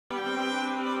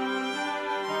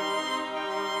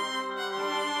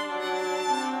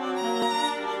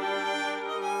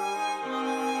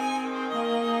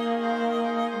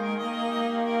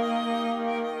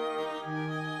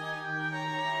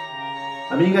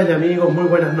Amigas y amigos, muy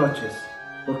buenas noches.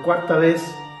 Por cuarta vez,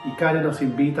 ICARE nos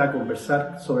invita a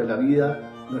conversar sobre la vida,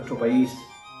 nuestro país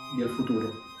y el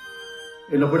futuro.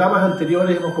 En los programas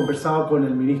anteriores hemos conversado con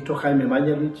el ministro Jaime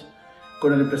Mañalich,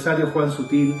 con el empresario Juan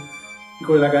Sutil y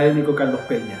con el académico Carlos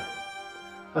Peña.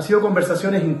 Han sido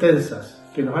conversaciones intensas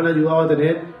que nos han ayudado a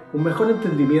tener un mejor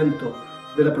entendimiento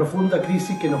de la profunda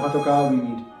crisis que nos ha tocado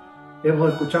vivir.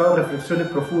 Hemos escuchado reflexiones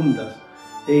profundas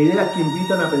e ideas que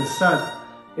invitan a pensar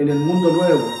en el mundo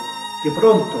nuevo que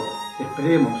pronto,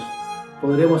 esperemos,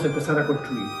 podremos empezar a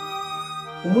construir.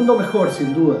 Un mundo mejor,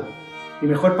 sin duda, y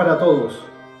mejor para todos,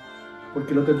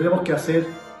 porque lo tendremos que hacer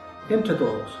entre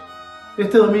todos.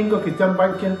 Este domingo Cristián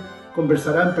Warnken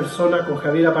conversará en persona con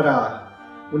Javiera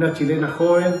Parada, una chilena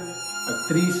joven,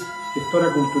 actriz,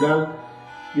 gestora cultural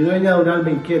y dueña de un alma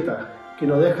inquieta que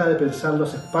no deja de pensar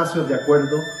los espacios de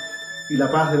acuerdo y la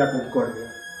paz de la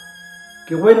concordia.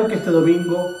 Qué bueno que este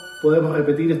domingo podemos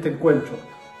repetir este encuentro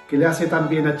que le hace tan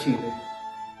bien a Chile.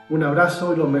 Un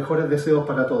abrazo y los mejores deseos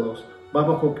para todos.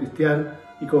 Vamos con Cristián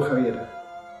y con Javiera.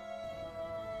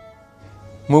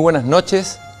 Muy buenas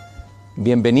noches,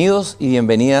 bienvenidos y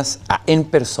bienvenidas a En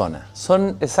Persona.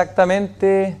 Son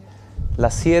exactamente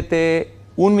las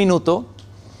 7:01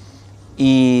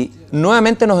 y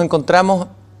nuevamente nos encontramos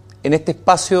en este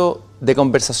espacio de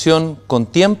conversación con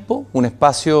tiempo, un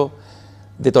espacio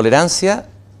de tolerancia,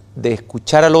 de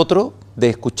escuchar al otro, de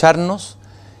escucharnos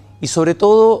y sobre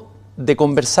todo de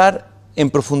conversar en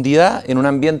profundidad, en un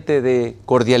ambiente de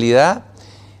cordialidad,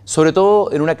 sobre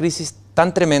todo en una crisis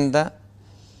tan tremenda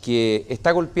que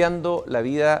está golpeando la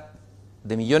vida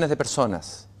de millones de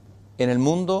personas en el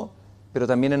mundo, pero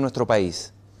también en nuestro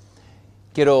país.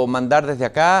 Quiero mandar desde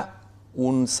acá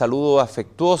un saludo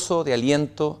afectuoso de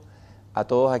aliento a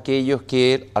todos aquellos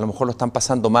que a lo mejor lo están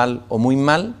pasando mal o muy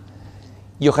mal,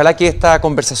 y ojalá que esta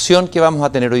conversación que vamos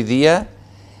a tener hoy día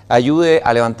ayude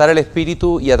a levantar el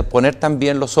espíritu y a poner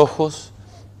también los ojos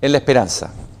en la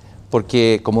esperanza.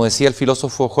 Porque, como decía el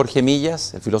filósofo Jorge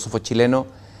Millas, el filósofo chileno,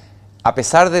 a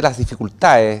pesar de las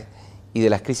dificultades y de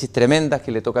las crisis tremendas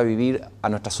que le toca vivir a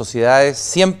nuestras sociedades,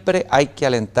 siempre hay que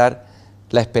alentar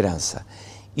la esperanza.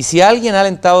 Y si alguien ha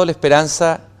alentado la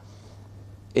esperanza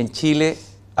en Chile,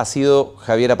 ha sido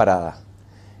Javiera Parada.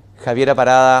 Javiera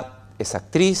Parada es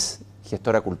actriz,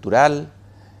 gestora cultural,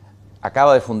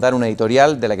 acaba de fundar una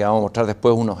editorial de la que vamos a mostrar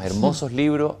después unos hermosos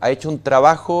libros, ha hecho un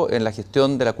trabajo en la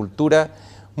gestión de la cultura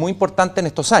muy importante en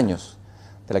estos años,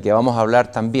 de la que vamos a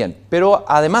hablar también, pero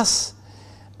además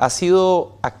ha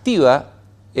sido activa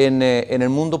en el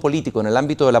mundo político, en el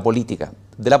ámbito de la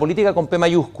política con P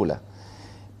mayúscula.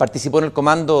 Participó en el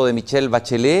comando de Michelle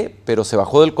Bachelet, pero se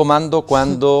bajó del comando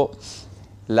cuando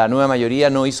la nueva mayoría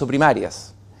no hizo primarias.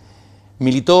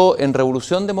 Militó en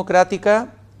Revolución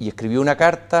Democrática y escribió una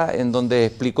carta en donde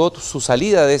explicó su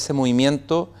salida de ese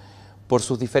movimiento por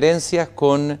sus diferencias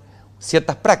con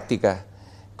ciertas prácticas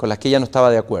con las que ella no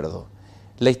estaba de acuerdo.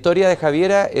 La historia de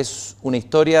Javiera es una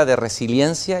historia de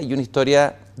resiliencia y una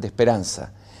historia de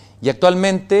esperanza. Y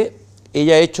actualmente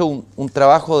ella ha hecho un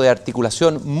trabajo de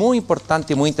articulación muy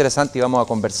importante y muy interesante, y vamos a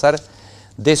conversar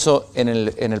de eso en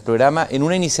el programa, en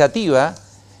una iniciativa,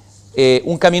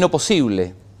 Un Camino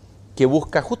Posible, que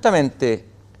busca justamente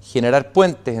generar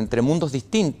puentes entre mundos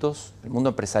distintos, el mundo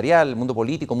empresarial, el mundo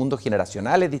político, mundos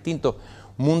generacionales distintos,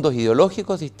 mundos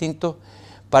ideológicos distintos,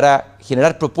 para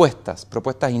generar propuestas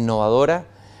innovadoras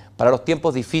para los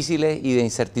tiempos difíciles y de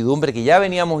incertidumbre que ya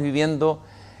veníamos viviendo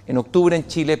en octubre en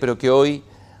Chile, pero que hoy,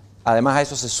 además a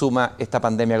eso se suma esta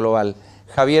pandemia global.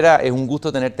 Javiera, es un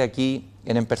gusto tenerte aquí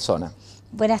en Persona.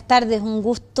 Buenas tardes, un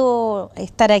gusto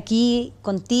estar aquí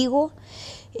contigo,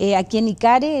 aquí en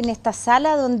ICARE, en esta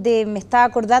sala donde me estaba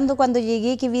acordando cuando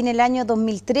llegué que vine el año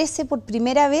 2013 por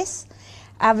primera vez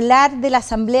a hablar de la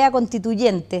Asamblea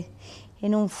Constituyente,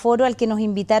 en un foro al que nos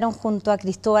invitaron junto a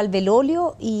Cristóbal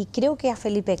Belolio y creo que a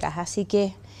Felipe Caja, así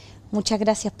que muchas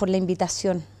gracias por la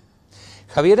invitación.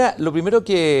 Javiera, lo primero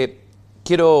que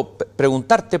quiero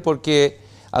preguntarte, porque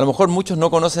a lo mejor muchos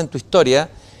no conocen tu historia,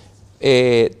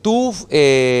 tú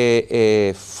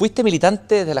fuiste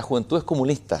militante de las Juventudes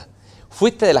Comunistas,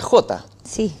 fuiste de la Jota.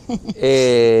 Sí.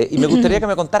 Y me gustaría que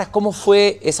me contaras cómo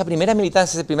fue esa primera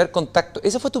militancia, ese primer contacto.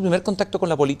 ¿Ese fue tu primer contacto con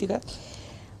la política?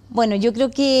 Bueno, yo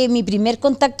creo que mi primer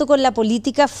contacto con la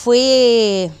política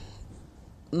fue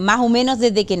más o menos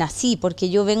desde que nací, porque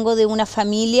yo vengo de una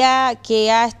familia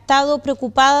que ha estado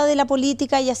preocupada de la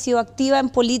política y ha sido activa en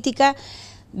política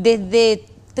desde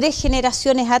 3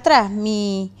 generaciones atrás.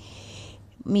 Mi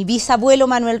Mi bisabuelo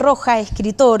Manuel Rojas,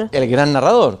 escritor. El gran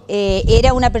narrador.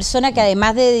 Era una persona que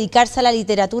además de dedicarse a la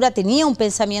literatura tenía un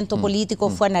pensamiento político,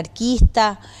 fue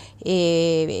anarquista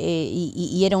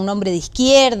y era un hombre de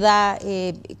izquierda,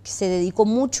 se dedicó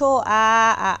mucho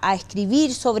a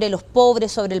escribir sobre los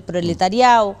pobres, sobre el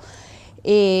proletariado.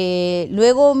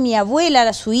 Luego mi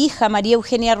abuela, su hija María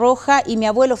Eugenia Rojas y mi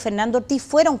abuelo Fernando Ortiz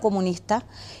fueron comunistas.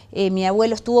 Mi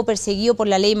abuelo estuvo perseguido por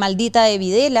la ley maldita de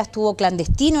Videla, estuvo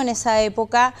clandestino en esa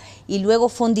época y luego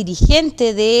fue un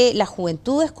dirigente de las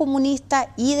Juventudes Comunistas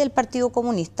y del Partido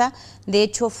Comunista. De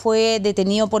hecho fue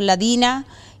detenido por la DINA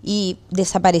y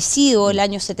desaparecido el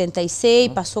año 76,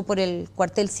 pasó por el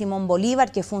cuartel Simón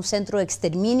Bolívar, que fue un centro de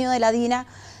exterminio de la DINA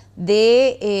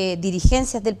de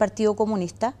dirigencias del Partido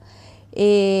Comunista.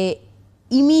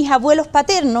 Y mis abuelos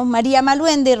paternos, María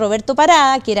Maluende y Roberto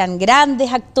Parada, que eran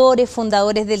grandes actores,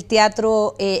 fundadores del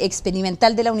Teatro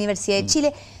Experimental de la Universidad de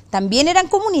Chile, también eran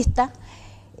comunistas.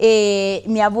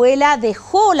 Mi abuela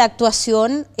dejó la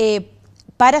actuación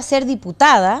para ser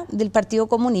diputada del Partido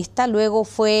Comunista, luego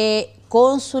fue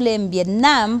cónsul en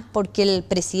Vietnam, porque el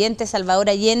presidente Salvador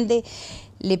Allende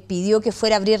le pidió que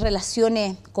fuera a abrir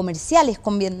relaciones comerciales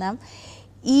con Vietnam.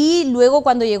 Y luego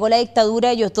cuando llegó la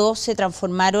dictadura ellos dos se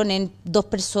transformaron en dos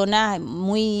personas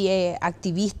muy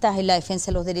activistas en la defensa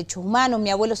de los derechos humanos.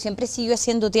 Mi abuelo siempre siguió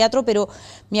haciendo teatro, pero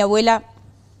mi abuela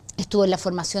estuvo en la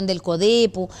formación del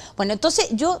CODEPU. Bueno, entonces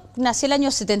yo nací el año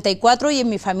 74 y en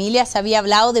mi familia se había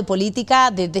hablado de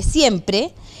política desde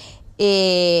siempre.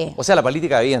 O sea, la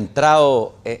política había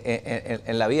entrado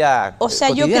en la vida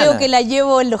cotidiana. Yo creo que la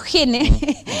llevo en los genes,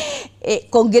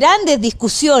 con grandes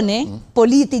discusiones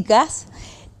políticas.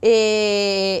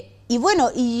 Y bueno,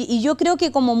 y yo creo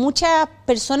que como muchas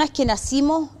personas que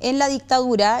nacimos en la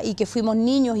dictadura y que fuimos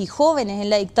niños y jóvenes en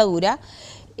la dictadura,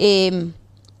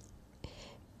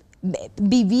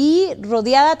 viví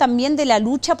rodeada también de la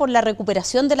lucha por la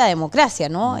recuperación de la democracia,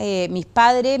 ¿no? Mis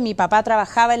padres, mi papá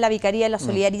trabajaba en la Vicaría de la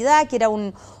Solidaridad, que era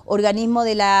un organismo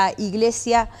de la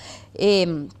Iglesia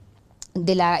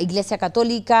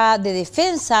Católica de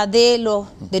defensa de los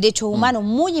derechos humanos,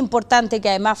 muy importante, que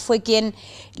además fue quien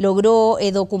logró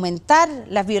documentar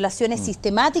las violaciones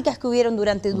sistemáticas que hubieron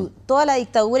durante toda la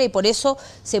dictadura y por eso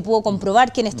se pudo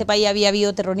comprobar que en este país había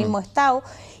habido terrorismo de Estado.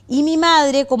 Y mi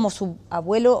madre, como su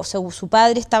abuelo, o sea, su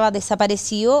padre estaba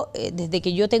desaparecido, desde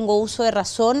que yo tengo uso de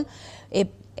razón,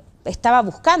 estaba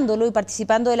buscándolo y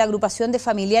participando de la agrupación de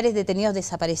familiares detenidos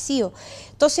desaparecidos.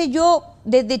 Entonces yo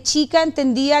desde chica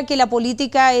entendía que la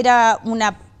política era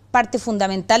una parte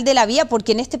fundamental de la vida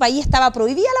porque en este país estaba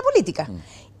prohibida la política.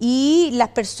 Y las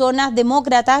personas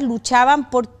demócratas luchaban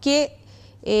porque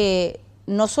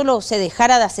no solo se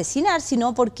dejara de asesinar,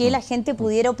 sino porque la gente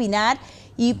pudiera opinar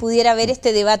y pudiera ver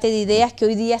este debate de ideas que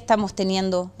hoy día estamos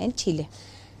teniendo en Chile.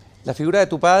 La figura de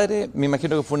tu padre, me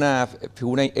imagino que fue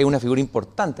es una figura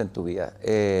importante en tu vida,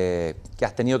 que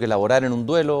has tenido que elaborar en un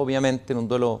duelo, obviamente, en un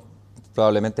duelo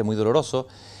probablemente muy doloroso.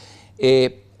 Y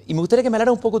me gustaría que me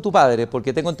hablara un poco de tu padre,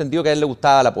 porque tengo entendido que a él le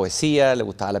gustaba la poesía, le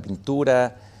gustaba la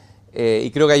pintura, y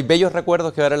creo que hay bellos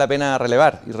recuerdos que vale la pena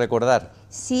relevar y recordar.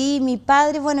 Sí, mi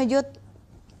padre, bueno, yo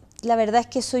la verdad es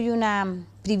que soy una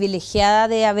privilegiada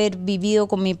de haber vivido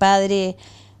con mi padre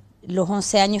los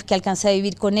 11 años que alcancé a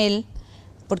vivir con él,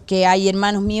 porque hay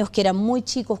hermanos míos que eran muy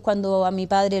chicos cuando a mi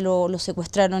padre lo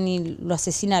secuestraron y lo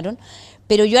asesinaron,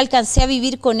 pero yo alcancé a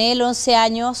vivir con él 11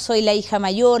 años, soy la hija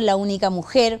mayor, la única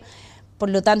mujer, por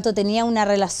lo tanto tenía una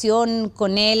relación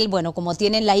con él, bueno, como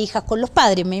tienen las hijas con los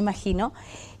padres, me imagino,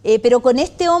 pero con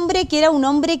este hombre que era un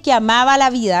hombre que amaba la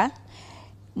vida,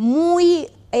 muy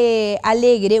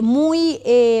alegre, muy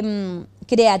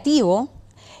creativo,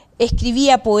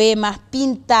 escribía poemas,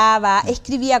 pintaba,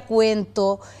 escribía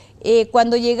cuentos.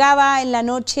 Cuando llegaba en la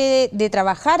noche de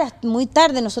trabajar, hasta muy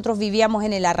tarde, nosotros vivíamos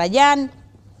en el Arrayán,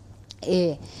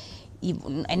 y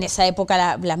en esa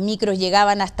época las micros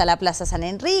llegaban hasta la Plaza San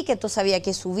Enrique, entonces había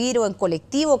que subir o en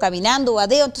colectivo, caminando o a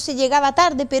dedo, entonces llegaba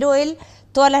tarde, pero él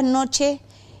todas las noches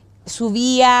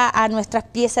subía a nuestras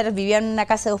piezas, vivía en una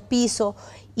casa de 2 pisos,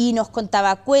 y nos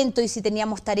contaba cuentos, y si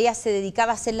teníamos tareas se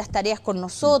dedicaba a hacer las tareas con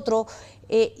nosotros,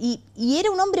 y era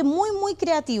un hombre muy, muy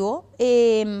creativo,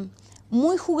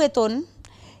 muy juguetón,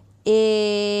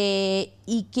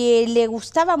 y que le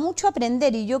gustaba mucho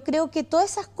aprender, y yo creo que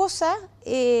todas esas cosas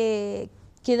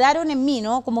quedaron en mí,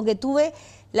 ¿no? Como que tuve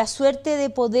la suerte de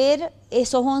poder,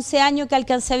 esos 11 años que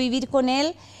alcancé a vivir con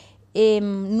él,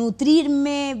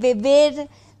 nutrirme, beber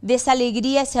de esa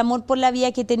alegría, ese amor por la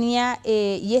vida que tenía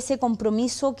y ese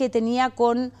compromiso que tenía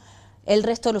con el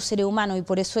resto de los seres humanos, y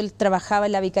por eso él trabajaba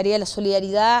en la Vicaría de la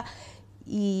Solidaridad,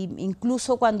 y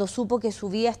incluso cuando supo que su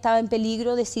vida estaba en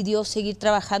peligro decidió seguir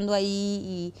trabajando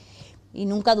ahí y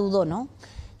nunca dudó, ¿no?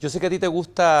 Yo sé que a ti te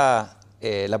gusta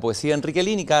la poesía de Enrique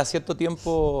Lin y cada cierto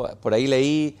tiempo, por ahí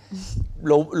leí,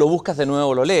 lo buscas de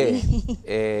nuevo, lo lees. Sí.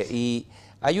 Y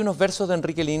hay unos versos de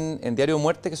Enrique Lin en Diario de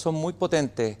Muerte que son muy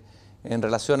potentes en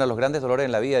relación a los grandes dolores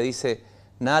en la vida. Dice,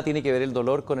 nada tiene que ver el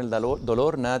dolor con el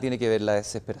dolor, nada tiene que ver la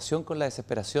desesperación con la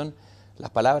desesperación. Las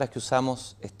palabras que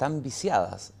usamos están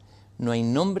viciadas. No hay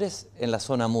nombres en la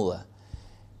zona muda.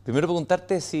 Primero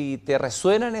preguntarte si te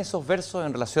resuenan esos versos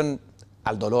en relación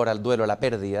al dolor, al duelo, a la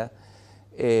pérdida.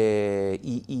 ¿Qué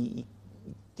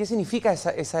significa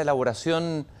esa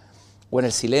elaboración o en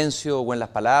el silencio, o en las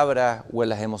palabras, o en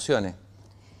las emociones?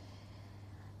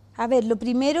 A ver, lo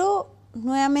primero,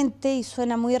 nuevamente, y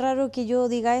suena muy raro que yo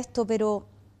diga esto, pero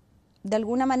de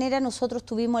alguna manera nosotros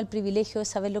tuvimos el privilegio de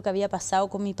saber lo que había pasado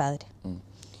con mi padre.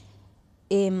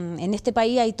 En este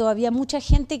país hay todavía mucha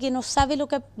gente que no sabe lo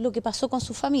que pasó con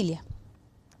su familia.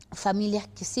 Familias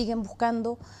que siguen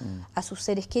buscando a sus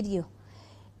seres queridos.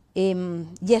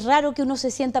 Y es raro que uno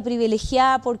se sienta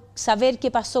privilegiada por saber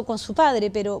qué pasó con su padre,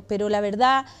 pero la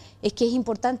verdad es que es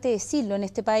importante decirlo. En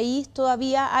este país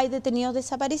todavía hay detenidos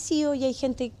desaparecidos y hay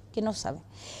gente que no sabe.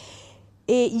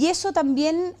 Y eso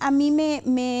también a mí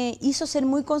me hizo ser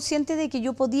muy consciente de que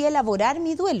yo podía elaborar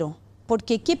mi duelo.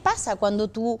 Porque ¿qué pasa cuando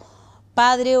tu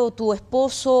padre o tu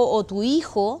esposo o tu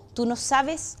hijo, tú no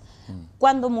sabes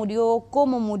cuándo murió,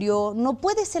 cómo murió, no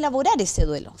puedes elaborar ese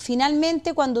duelo?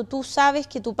 Finalmente, cuando tú sabes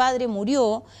que tu padre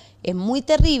murió, es muy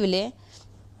terrible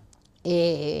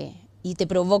y te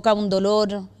provoca un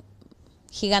dolor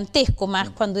gigantesco, más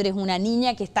cuando eres una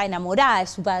niña que está enamorada de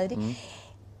su padre.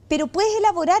 Pero puedes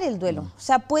elaborar el duelo, o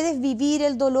sea, puedes vivir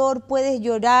el dolor, puedes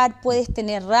llorar, puedes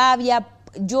tener rabia.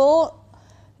 Yo,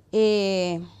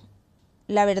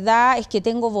 la verdad es que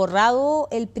tengo borrado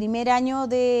el primer año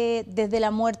desde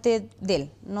la muerte de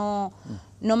él. No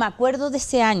me acuerdo de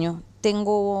ese año,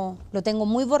 lo tengo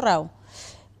muy borrado.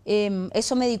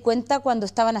 Eso me di cuenta cuando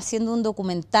estaban haciendo un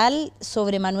documental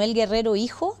sobre Manuel Guerrero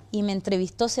hijo y me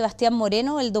entrevistó Sebastián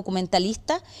Moreno, el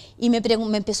documentalista, y me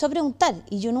empezó a preguntar,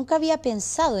 y yo nunca había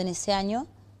pensado en ese año,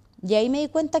 y ahí me di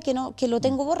cuenta que lo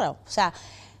tengo borrado, o sea,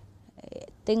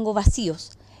 tengo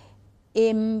vacíos.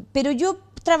 Pero yo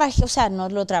trabajé, o sea, no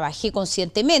lo trabajé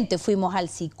conscientemente, fuimos al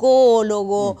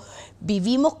psicólogo,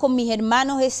 vivimos con mis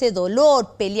hermanos ese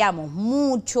dolor, peleamos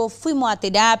mucho, fuimos a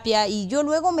terapia y yo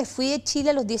luego me fui de Chile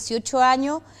a los 18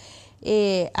 años,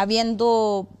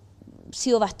 habiendo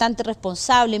sido bastante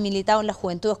responsable, militado en las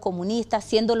Juventudes Comunistas,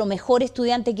 siendo lo mejor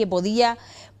estudiante que podía,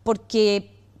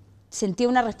 porque sentía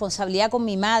una responsabilidad con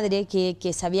mi madre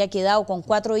que se había quedado con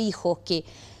 4 hijos, que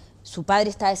su padre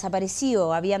está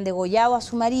desaparecido, habían degollado a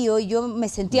su marido y yo me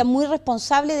sentía muy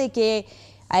responsable de que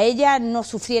a ella no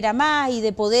sufriera más y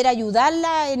de poder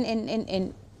ayudarla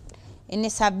en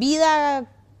esa vida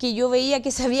que yo veía que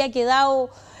se había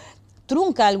quedado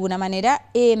trunca de alguna manera.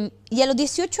 Y a los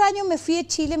 18 años me fui de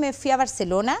Chile, me fui a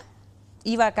Barcelona,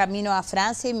 iba camino a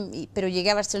Francia, pero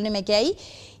llegué a Barcelona y me quedé ahí.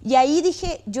 Y ahí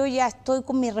dije, yo ya estoy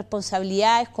con mis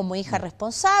responsabilidades como hija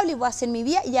responsable, voy a hacer mi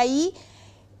vida, y ahí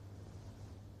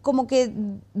como que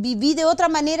viví de otra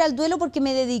manera el duelo porque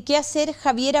me dediqué a ser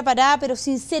Javiera Parada, pero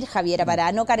sin ser Javiera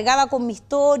Parada. No cargaba con mi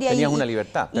historia. Tenías una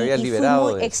libertad, te habías liberado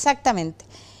de eso. Exactamente.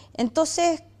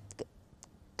 Entonces,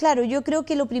 claro, yo creo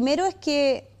que lo primero es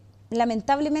que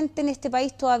lamentablemente en este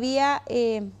país todavía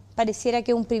pareciera que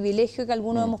es un privilegio que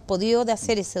algunos hemos podido de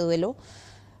hacer ese duelo.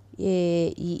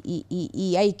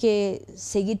 Y hay que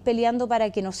seguir peleando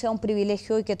para que no sea un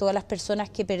privilegio y que todas las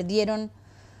personas que perdieron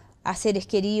a seres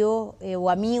queridos o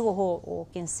amigos o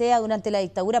quien sea durante la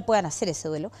dictadura puedan hacer ese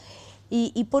duelo.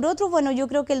 Y por otro, bueno, yo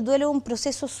creo que el duelo es un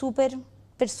proceso súper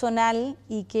personal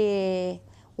y que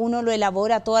uno lo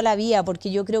elabora toda la vida, porque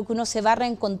yo creo que uno se va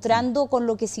reencontrando con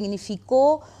lo que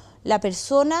significó la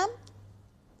persona,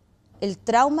 el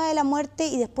trauma de la muerte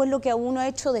y después lo que uno ha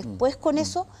hecho después con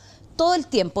eso. Todo el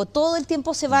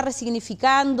tiempo se va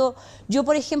resignificando. Yo,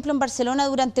 por ejemplo, en Barcelona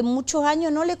durante muchos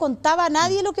años no le contaba a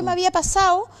nadie lo que me había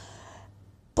pasado,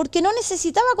 porque no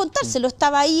necesitaba contárselo,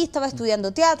 estaba ahí, estaba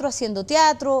estudiando teatro, haciendo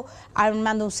teatro,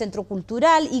 armando un centro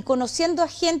cultural y conociendo a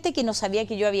gente que no sabía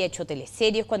que yo había hecho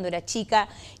teleseries cuando era chica,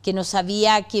 que no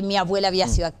sabía que mi abuela había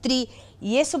sido actriz,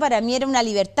 y eso para mí era una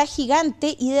libertad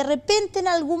gigante, y de repente en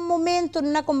algún momento en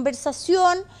una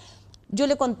conversación yo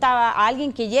le contaba a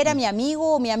alguien que ya era mi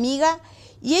amigo o mi amiga,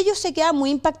 y ellos se quedaban muy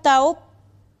impactados,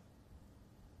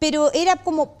 pero era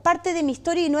como parte de mi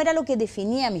historia y no era lo que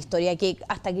definía mi historia, que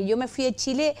hasta que yo me fui de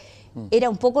Chile era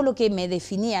un poco lo que me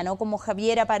definía, ¿no? Como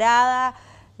Javiera Parada,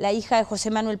 la hija de José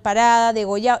Manuel Parada,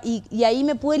 degollado, y ahí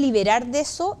me pude liberar de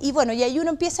eso, y bueno, y ahí uno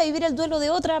empieza a vivir el duelo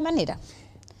de otra manera.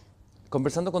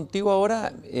 Conversando contigo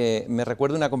ahora, me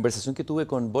recuerdo una conversación que tuve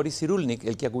con Boris Cyrulnik,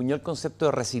 el que acuñó el concepto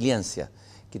de resiliencia,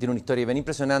 que tiene una historia bien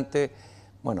impresionante,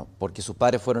 bueno, porque sus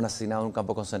padres fueron asesinados en un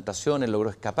campo de concentración, él logró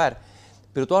escapar.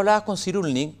 Pero tú hablabas con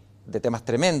Cyrulnik de temas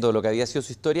tremendos, de lo que había sido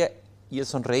su historia, y él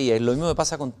sonreía. Y lo mismo me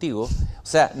pasa contigo. O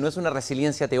sea, no es una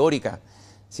resiliencia teórica,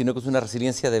 sino que es una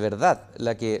resiliencia de verdad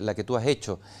la que tú has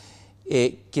hecho.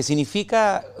 Que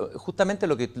significa justamente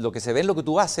lo que se ve en lo que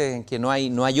tú haces, en que no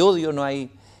hay odio, no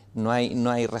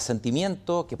hay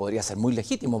resentimiento, que podría ser muy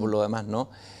legítimo por lo demás, ¿no?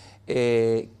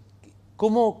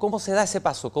 ¿Cómo se da ese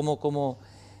paso? ¿Cómo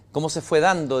se fue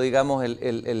dando, digamos,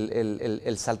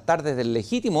 el saltar desde el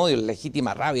legítimo odio, la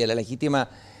legítima rabia, la legítima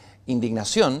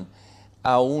indignación,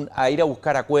 a ir a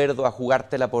buscar acuerdos, a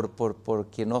jugártela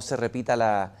porque no se repita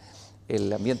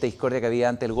el ambiente de discordia que había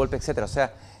antes del golpe, etcétera? O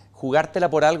sea, jugártela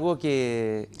por algo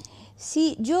que...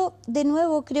 Sí, yo de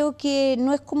nuevo creo que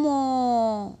no es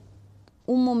como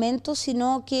un momento,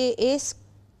 sino que es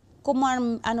como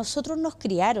a nosotros nos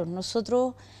criaron.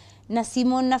 Nosotros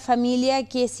nacimos en una familia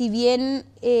que, si bien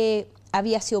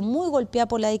había sido muy golpeada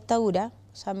por la dictadura,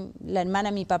 o sea, la hermana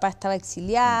de mi papá estaba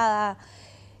exiliada,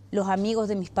 los amigos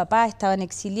de mis papás estaban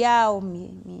exiliados,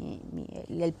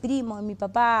 el primo de mi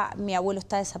papá, mi abuelo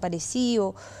está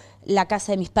desaparecido, la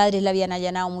casa de mis padres la habían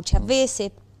allanado muchas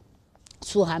veces,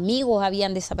 sus amigos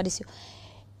habían desaparecido.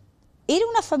 Era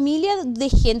una familia de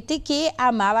gente que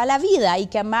amaba la vida y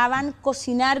que amaban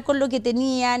cocinar con lo que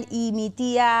tenían, y mi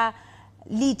tía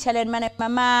Licha, la hermana de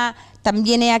mamá,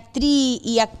 también es actriz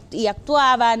y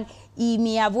actuaban, y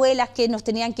mis abuelas que nos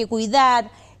tenían que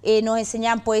cuidar, nos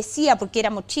enseñaban poesía porque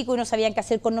éramos chicos y no sabían qué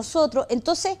hacer con nosotros.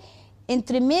 Entonces,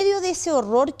 entre medio de ese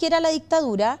horror que era la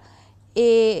dictadura,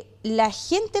 la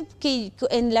gente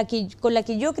con la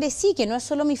que yo crecí, que no es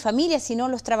solo mi familia, sino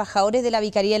los trabajadores de la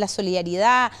Vicaría de la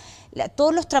Solidaridad,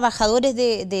 todos los trabajadores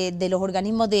de los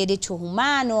organismos de derechos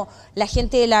humanos, la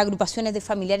gente de las agrupaciones de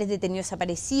familiares detenidos,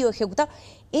 desaparecidos, ejecutados,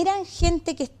 eran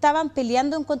gente que estaban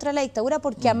peleando en contra de la dictadura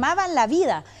porque amaban la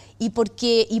vida y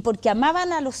porque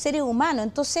amaban a los seres humanos.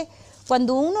 Entonces,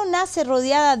 cuando uno nace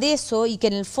rodeada de eso, y que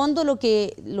en el fondo lo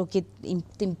que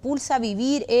te impulsa a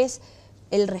vivir es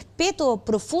el respeto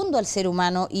profundo al ser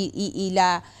humano y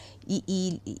la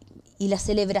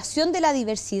celebración de la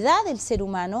diversidad del ser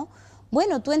humano,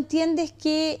 bueno, tú entiendes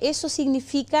que eso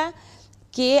significa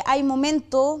que hay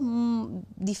momentos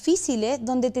difíciles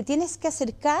donde te tienes que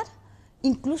acercar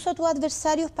incluso a tus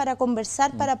adversarios para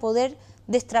conversar, para poder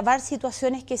destrabar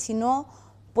situaciones que, si no,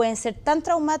 pueden ser tan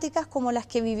traumáticas como las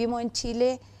que vivimos en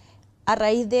Chile a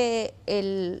raíz del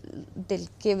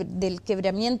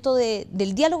quebramiento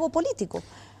del diálogo político.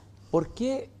 ¿Por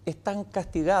qué es tan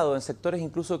castigado en sectores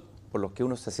incluso por los que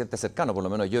uno se siente cercano, por lo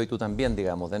menos yo y tú también,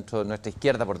 digamos, dentro de nuestra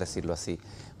izquierda, por decirlo así?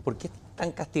 ¿Por qué es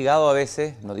tan castigado a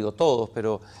veces, no digo todos,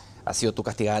 pero ha sido tú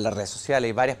castigada en las redes sociales?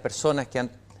 Hay varias personas que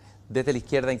han, desde la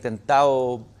izquierda,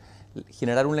 intentado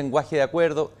generar un lenguaje de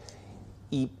acuerdo,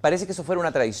 y parece que eso fuera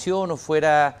una tradición o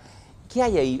fuera... ¿Qué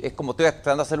hay ahí? Es como estoy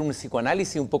tratando de hacer un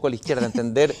psicoanálisis un poco a la izquierda,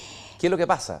 entender qué es lo que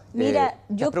pasa. Mira,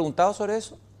 ¿te has preguntado sobre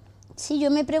eso? Sí,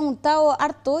 yo me he preguntado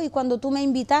harto, y cuando tú me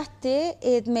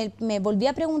invitaste me volví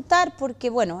a preguntar porque,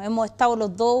 bueno, hemos estado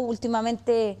los dos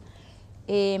últimamente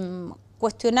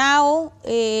cuestionados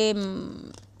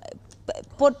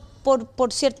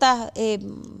por ciertas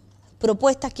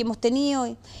propuestas que hemos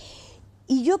tenido.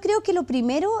 Y yo creo que lo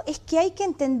primero es que hay que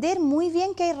entender muy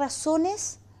bien que hay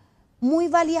razones muy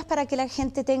válidas para que la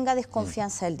gente tenga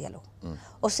desconfianza del diálogo.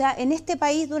 O sea, en este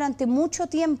país durante mucho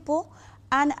tiempo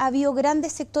han habido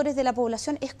grandes sectores de la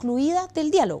población excluidas del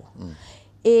diálogo.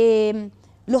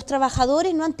 Los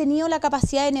trabajadores no han tenido la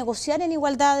capacidad de negociar en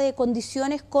igualdad de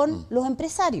condiciones con los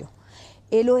empresarios.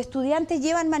 Los estudiantes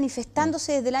llevan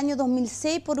manifestándose desde el año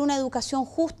 2006 por una educación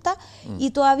justa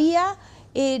y todavía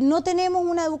no tenemos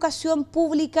una educación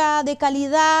pública de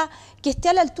calidad que esté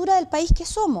a la altura del país que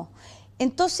somos.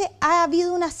 Entonces ha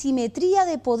habido una asimetría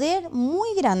de poder muy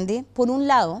grande, por un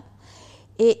lado,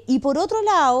 y por otro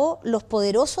lado, los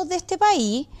poderosos de este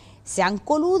país se han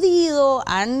coludido,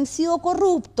 han sido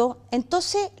corruptos.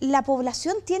 Entonces la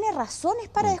población tiene razones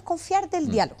para desconfiar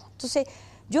del diálogo. Entonces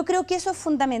yo creo que eso es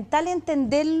fundamental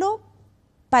entenderlo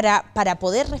para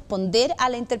poder responder a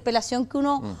la interpelación que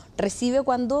uno recibe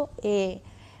cuando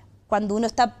uno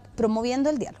está promoviendo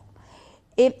el diálogo.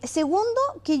 Segundo,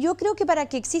 que yo creo que para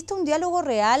que exista un diálogo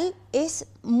real es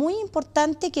muy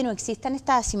importante que no existan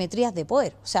estas asimetrías de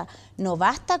poder. O sea, no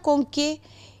basta con que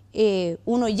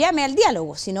uno llame al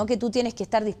diálogo, sino que tú tienes que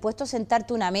estar dispuesto a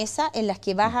sentarte a una mesa en la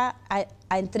que vas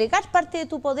a entregar parte de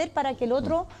tu poder para que el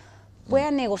otro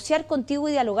pueda negociar contigo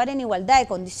y dialogar en igualdad de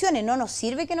condiciones. No nos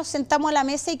sirve que nos sentamos a la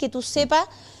mesa y que tú sepas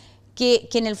que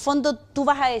en el fondo tú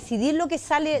vas a decidir lo que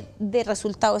sale de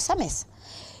resultado de esa mesa.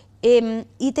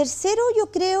 Y tercero,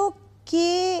 yo creo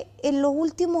que en los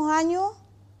últimos años,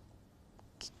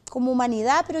 como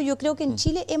humanidad, pero yo creo que en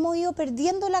Chile hemos ido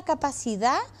perdiendo la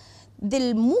capacidad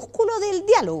del músculo del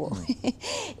diálogo,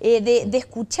 de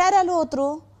escuchar al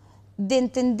otro, de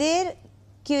entender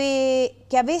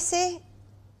que a veces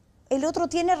el otro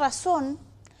tiene razón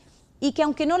y que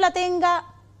aunque no la tenga,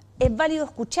 es válido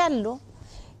escucharlo,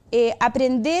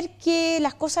 aprender que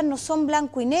las cosas no son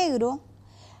blanco y negro,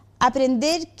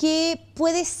 aprender que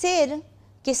puede ser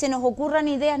que se nos ocurran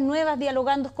ideas nuevas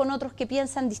dialogando con otros que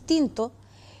piensan distinto,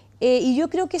 y yo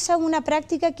creo que esa es una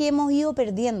práctica que hemos ido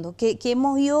perdiendo, que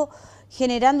hemos ido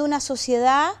generando una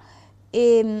sociedad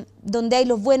donde hay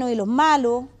los buenos y los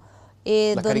malos,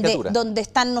 donde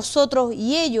están nosotros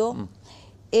y ellos,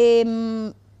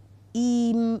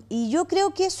 y yo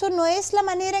creo que eso no es la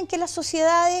manera en que las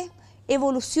sociedades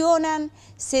evolucionan,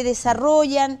 se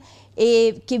desarrollan,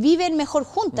 que viven mejor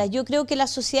juntas. Yo creo que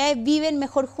las sociedades viven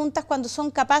mejor juntas cuando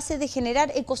son capaces de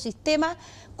generar ecosistemas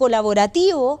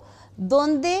colaborativos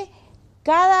donde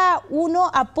cada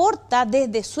uno aporta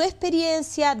desde su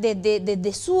experiencia,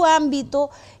 desde su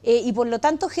ámbito, y por lo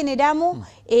tanto generamos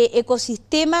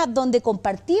ecosistemas donde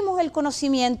compartimos el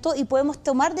conocimiento y podemos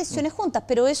tomar decisiones juntas.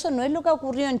 Pero eso no es lo que ha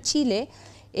ocurrido en Chile,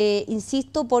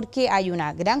 insisto, porque hay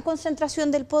una gran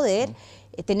concentración del poder.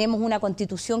 Tenemos una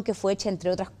constitución que fue hecha,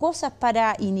 entre otras cosas,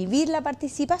 para inhibir la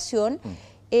participación,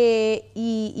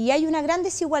 y hay una gran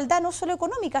desigualdad, no solo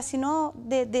económica, sino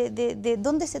de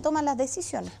dónde se toman las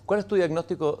decisiones. ¿Cuál es tu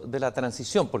diagnóstico de la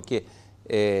transición? Porque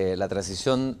la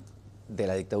transición de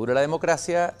la dictadura a la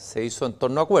democracia se hizo en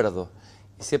torno a acuerdos.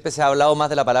 Y siempre se ha hablado más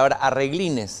de la palabra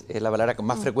arreglines, es la palabra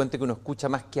más frecuente que uno escucha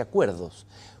más que acuerdos.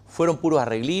 ¿Fueron puros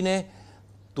arreglines?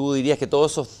 ¿Tú dirías que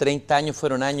todos esos 30 años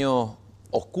fueron años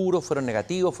oscuros, fueron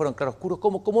negativos, fueron claroscuros?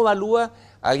 ¿Cómo evalúa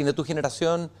a alguien de tu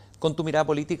generación, con tu mirada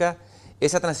política,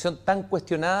 esa transición tan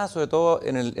cuestionada, sobre todo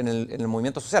en el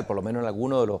movimiento social, por lo menos en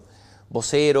algunos de los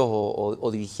voceros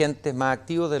o dirigentes más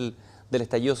activos del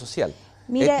estallido social?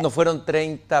 Mira, no fueron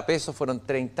 30 pesos, fueron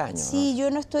 30 años. Sí, ¿no?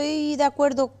 Yo no estoy de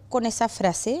acuerdo con esa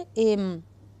frase.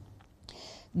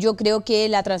 Yo creo que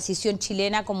la transición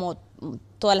chilena, como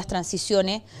todas las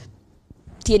transiciones,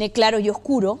 tiene claro y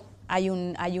oscuro. Hay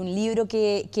un libro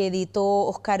que editó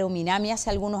Oscar Ominami hace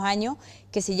algunos años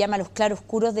que se llama Los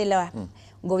claroscuros de los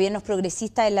gobiernos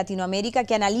progresistas en Latinoamérica,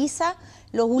 que analiza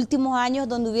los últimos años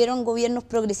donde hubieron gobiernos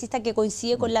progresistas, que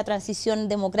coincide con la transición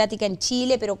democrática en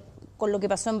Chile, pero con lo que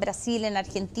pasó en Brasil, en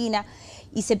Argentina,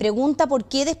 y se pregunta por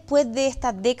qué después de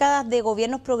estas décadas de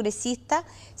gobiernos progresistas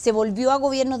se volvió a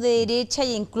gobiernos de derecha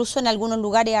e incluso en algunos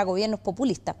lugares a gobiernos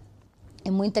populistas.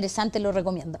 Es muy interesante, lo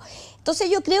recomiendo.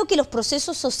 Entonces yo creo que los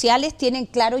procesos sociales tienen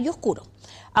claro y oscuro.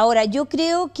 Ahora, yo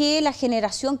creo que la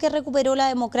generación que recuperó la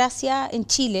democracia en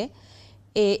Chile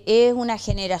es una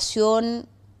generación,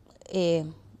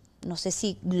 no sé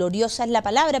si gloriosa es la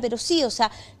palabra, pero sí, o sea,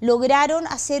 lograron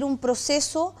hacer un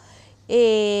proceso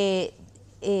de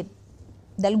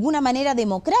alguna manera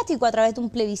democrático a través de un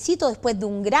plebiscito después de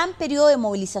un gran periodo de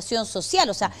movilización social.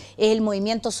 O sea, es el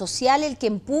movimiento social el que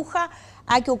empuja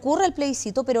a que ocurra el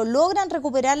plebiscito, pero logran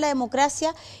recuperar la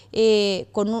democracia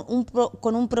con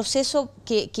un proceso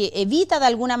que evita de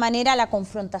alguna manera la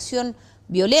confrontación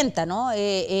violenta, ¿no?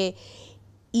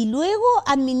 Y luego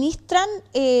administran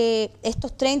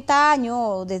estos 30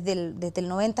 años, desde el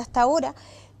 90 hasta ahora,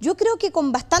 yo creo que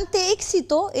con bastante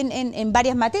éxito en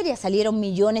varias materias. Salieron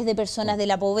millones de personas de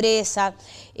la pobreza,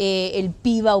 el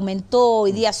PIB aumentó,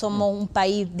 hoy día somos un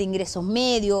país de ingresos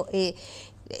medios,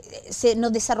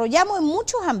 nos desarrollamos en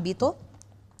muchos ámbitos,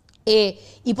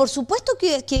 y por supuesto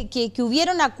que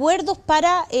hubieron acuerdos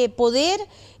para poder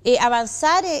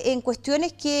avanzar en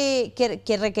cuestiones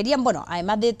que requerían, bueno,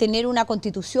 además de tener una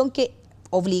constitución que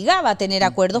obligaba a tener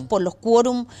acuerdos por los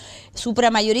quórum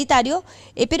supramayoritarios,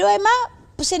 pero además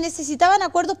se necesitaban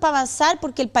acuerdos para avanzar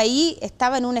porque el país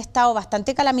estaba en un estado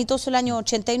bastante calamitoso el año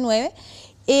 89,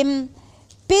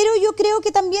 pero yo creo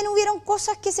que también hubieron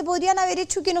cosas que se podrían haber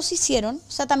hecho y que no se hicieron.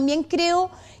 O sea, también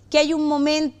creo que hay un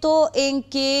momento en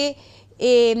que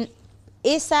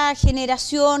esa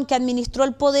generación que administró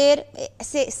el poder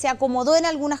se acomodó en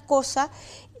algunas cosas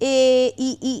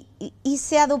y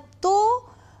se adoptó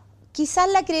quizás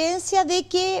la creencia de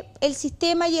que el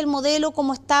sistema y el modelo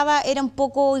como estaba era un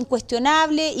poco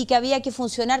incuestionable y que había que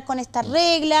funcionar con estas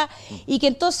reglas y que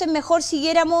entonces mejor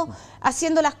siguiéramos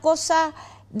haciendo las cosas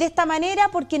de esta manera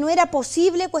porque no era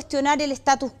posible cuestionar el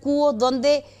status quo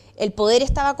donde el poder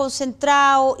estaba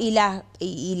concentrado y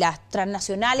las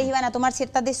transnacionales iban a tomar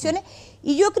ciertas decisiones.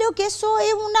 Y yo creo que eso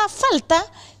es una falta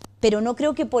pero no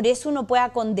creo que por eso uno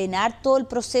pueda condenar todo el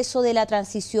proceso de la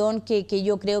transición que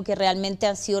yo creo que realmente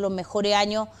han sido los mejores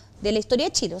años de la historia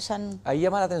de Chile. O sea, ahí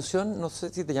llama la atención, no sé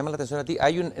si te llama la atención a ti,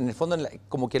 hay en el fondo,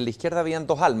 como que en la izquierda habían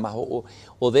dos almas,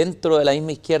 o dentro de la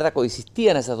misma izquierda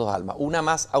coexistían esas dos almas, una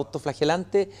más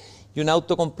autoflagelante y una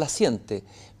autocomplaciente.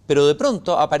 Pero de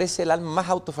pronto aparece el alma más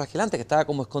autoflagelante, que estaba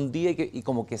como escondida y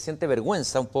como que siente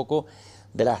vergüenza un poco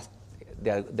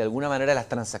de alguna manera de las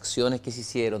transacciones que se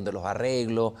hicieron, de los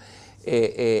arreglos.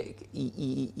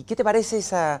 ¿Y qué te parece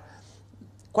esa...?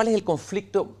 ¿Cuál es el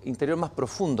conflicto interior más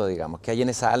profundo, digamos, que hay en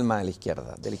esa alma de la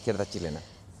izquierda chilena?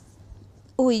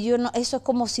 Uy, yo no, eso es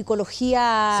como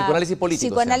psicología... Psicoanálisis político.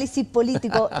 Psicoanálisis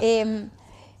político.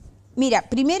 Mira,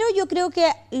 primero yo creo que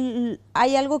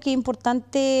hay algo que es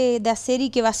importante de hacer y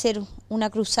que va a ser una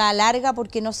cruzada larga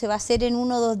porque no se va a hacer en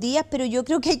 1 o 2 días, pero yo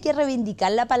creo que hay que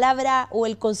reivindicar la palabra o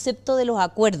el concepto de los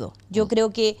acuerdos. Yo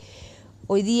creo que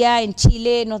hoy día en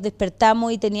Chile nos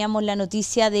despertamos y teníamos la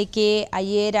noticia de que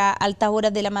ayer a altas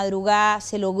horas de la madrugada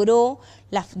se logró,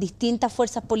 las distintas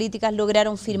fuerzas políticas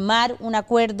lograron firmar un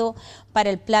acuerdo para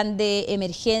el plan de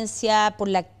emergencia por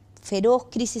la feroz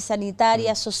crisis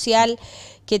sanitaria, social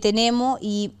que tenemos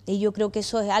y yo creo que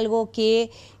eso es algo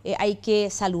que hay que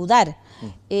saludar.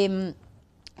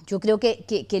 Yo creo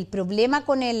que el problema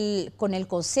con el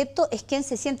concepto es quién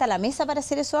se sienta a la mesa para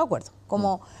hacer esos acuerdos.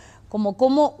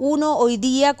 Como uno hoy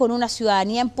día con una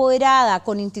ciudadanía empoderada,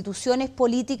 con instituciones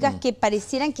políticas que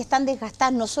parecieran que están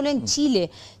desgastadas, no solo en Chile,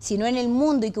 sino en el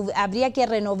mundo, y que habría que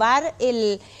renovar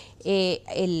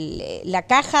la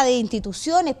caja de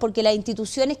instituciones, porque las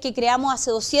instituciones que creamos hace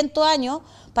 200 años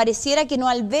pareciera que no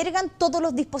albergan todos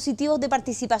los dispositivos de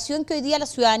participación que hoy día la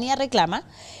ciudadanía reclama.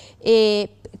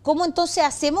 ¿Cómo entonces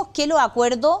hacemos que los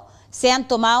acuerdos sean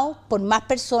tomados por más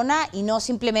personas y no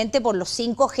simplemente por los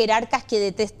 5 jerarcas que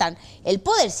detestan el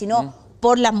poder, sino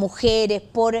por las mujeres,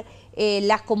 por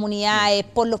las comunidades,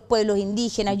 por los pueblos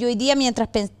indígenas? Yo hoy día, mientras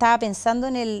estaba pensando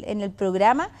en el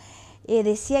programa,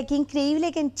 decía que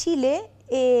increíble que en Chile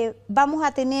vamos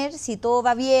a tener, si todo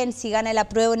va bien, si gana el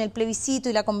apruebo en el plebiscito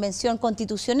y la convención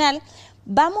constitucional,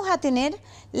 vamos a tener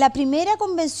la primera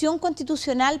convención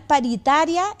constitucional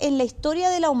paritaria en la historia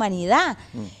de la humanidad.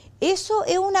 Eso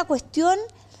es una cuestión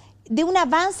de un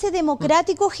avance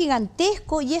democrático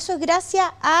gigantesco y eso es gracias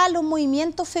a los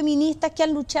movimientos feministas que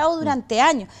han luchado durante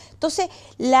años. Entonces,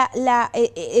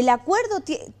 el acuerdo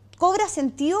cobra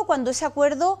sentido cuando ese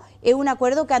acuerdo es un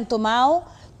acuerdo que han tomado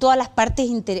todas las partes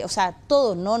interesadas, o sea,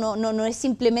 todos, no es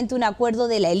simplemente un acuerdo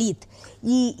de la élite.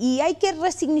 Y hay que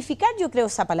resignificar, yo creo,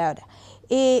 esa palabra.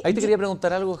 Ahí te quería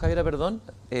preguntar algo, Javiera, perdón.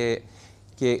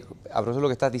 Que a propósito de lo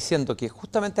que estás diciendo, que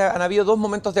justamente han habido 2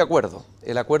 momentos de acuerdo.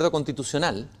 El acuerdo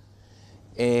constitucional,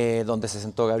 donde se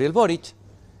sentó Gabriel Boric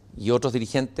y otros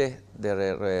dirigentes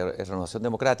de Renovación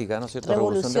Democrática, ¿no es cierto?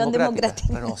 Revolución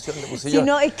Democrática. Renovación, le puse si yo.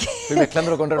 no, es que... Estoy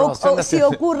mezclándolo con Renovación. Si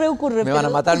ocurre. Me van a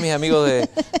matar mis amigos de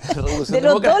Revolución de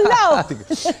los Democrática.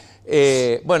 2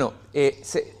 lados. Bueno,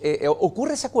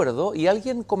 ocurre ese acuerdo y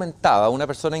alguien comentaba, una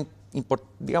persona,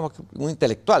 digamos, un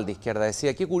intelectual de izquierda,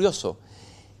 decía, qué curioso,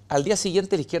 al día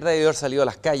siguiente la izquierda debió haber salido a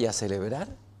las calles a celebrar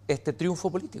este triunfo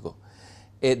político,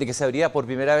 de que se abría por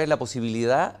primera vez la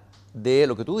posibilidad de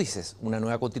lo que tú dices, una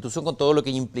nueva constitución con todo lo que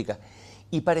ella implica.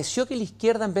 Y pareció que la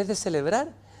izquierda, en vez de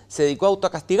celebrar, se dedicó a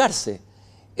autocastigarse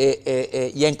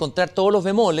y a encontrar todos los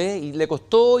bemoles, y le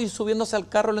costó ir subiéndose al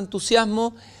carro el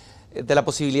entusiasmo de la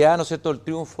posibilidad, ¿no es cierto?, del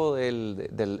triunfo del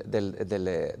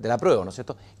apruebo, ¿no es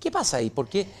cierto? ¿Qué pasa ahí? ¿Por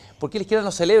qué la izquierda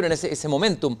no celebra en ese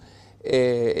momentum?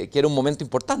 Que era un momento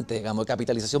importante, digamos, de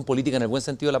capitalización política en el buen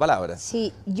sentido de la palabra.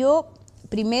 Sí, yo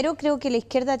primero creo que la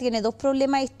izquierda tiene 2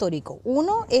 problemas históricos.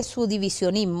 Uno es su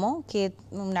divisionismo, que es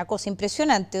una cosa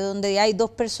impresionante, donde hay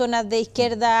 2 personas de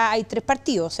izquierda, hay 3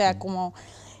 partidos, o sea, como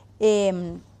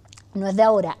no es de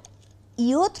ahora.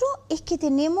 Y otro es que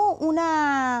tenemos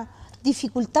una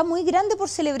dificultad muy grande por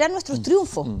celebrar nuestros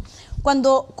triunfos.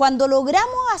 Cuando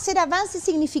logramos hacer avances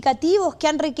significativos que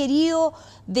han requerido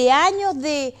de años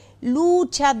de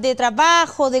luchas, de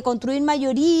trabajo, de construir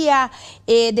mayorías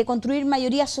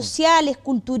sociales,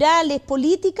 culturales,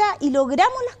 políticas, y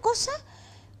logramos las cosas,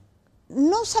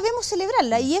 no sabemos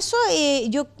celebrarlas. Y eso,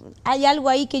 hay algo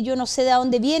ahí que yo no sé de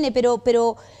dónde viene, pero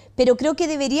creo que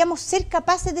deberíamos ser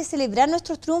capaces de celebrar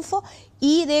nuestros triunfos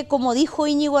y de, como dijo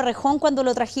Íñigo Errejón cuando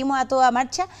lo trajimos a toda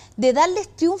marcha, de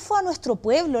darles triunfo a nuestro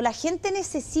pueblo. La gente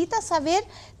necesita saber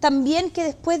también que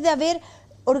después de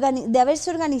haberse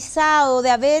organizado,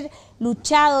 de haber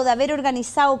luchado, de haber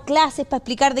organizado clases para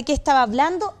explicar de qué estaba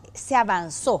hablando, se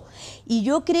avanzó. Y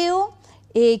yo creo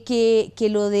que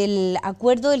lo del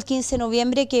acuerdo del 15 de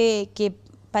noviembre, que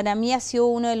para mí ha sido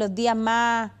uno de los días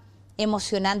más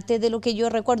emocionante de lo que yo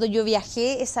recuerdo. Yo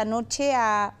viajé esa noche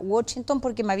a Washington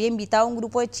porque me había invitado un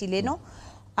grupo de chilenos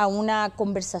a una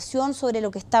conversación sobre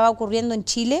lo que estaba ocurriendo en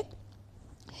Chile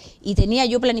y tenía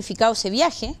yo planificado ese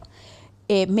viaje.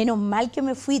 Menos mal que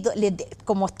me fui,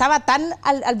 como estaba tan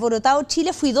alborotado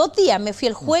Chile, fui 2 días, me fui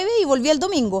el jueves y volví el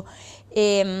domingo.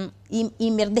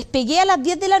 Y me despegué a las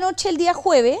 10 de la noche el día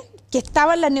jueves, que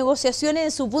estaban las negociaciones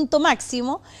en su punto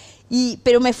máximo,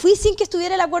 pero me fui sin que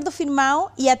estuviera el acuerdo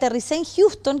firmado y aterricé en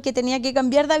Houston, que tenía que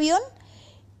cambiar de avión,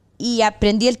 y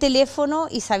prendí el teléfono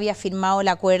y se había firmado el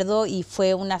acuerdo y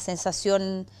fue una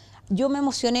sensación, yo me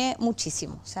emocioné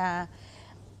muchísimo, o sea,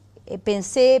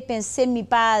 pensé en mi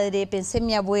padre, pensé en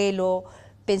mi abuelo,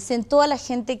 pensé en toda la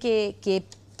gente que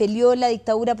peleó en la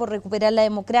dictadura por recuperar la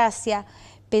democracia,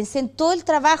 pensé en todo el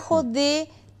trabajo de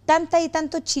tantas y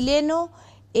tantos chilenos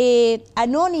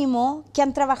anónimos que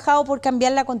han trabajado por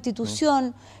cambiar la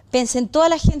Constitución, pensé en toda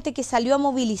la gente que salió a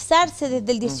movilizarse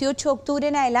desde el 18 de octubre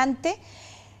en adelante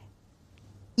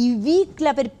y vi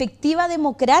la perspectiva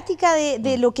democrática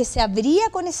de lo que se abría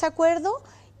con ese acuerdo.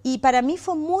 Y para mí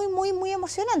fue muy, muy, muy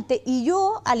emocionante. Y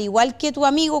yo, al igual que tu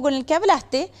amigo con el que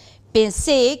hablaste,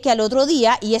 pensé que al otro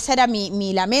día, y ese era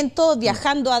mi lamento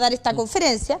viajando a dar esta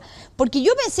conferencia, porque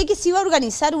yo pensé que se iba a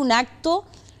organizar un acto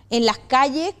en las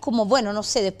calles, como, bueno, no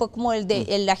sé, después como el de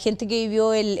la gente que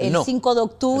vivió el 5 de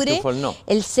octubre,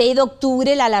 el 6 de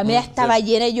octubre, la Alameda estaba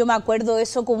llena, y yo me acuerdo de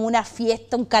eso como una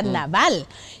fiesta, un carnaval,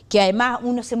 que además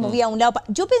uno se movía a un lado.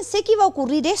 Yo pensé que iba a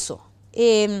ocurrir eso.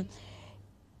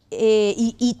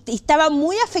 Y estaba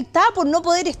muy afectada por no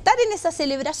poder estar en esa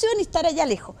celebración y estar allá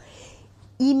lejos.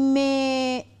 Y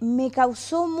me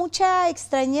causó mucha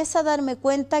extrañeza darme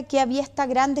cuenta que había esta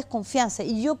gran desconfianza.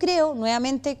 Y yo creo,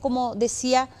 nuevamente, como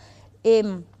decía,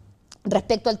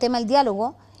 respecto al tema del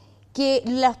diálogo, que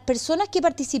las personas que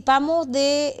participamos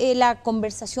de la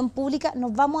conversación pública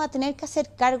nos vamos a tener que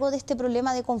hacer cargo de este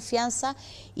problema de confianza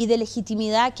y de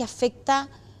legitimidad que afecta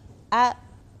a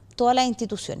todas las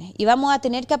instituciones. Y vamos a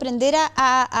tener que aprender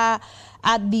a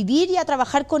vivir y a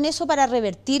trabajar con eso para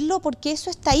revertirlo, porque eso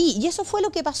está ahí. Y eso fue lo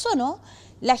que pasó, ¿no?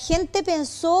 La gente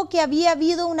pensó que había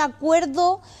habido un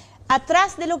acuerdo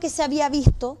atrás de lo que se había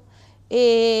visto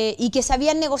y que se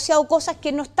habían negociado cosas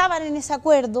que no estaban en ese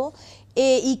acuerdo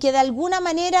y que de alguna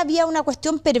manera había una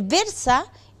cuestión perversa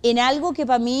en algo que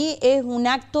para mí es un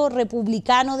acto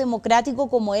republicano, democrático,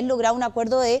 como es lograr un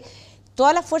acuerdo de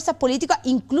todas las fuerzas políticas,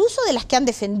 incluso de las que han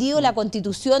defendido la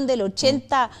Constitución del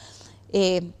 80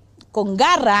 con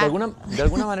garra. De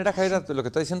alguna manera, Javiera, lo que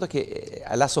está diciendo es que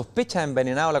la sospecha ha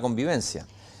envenenado la convivencia.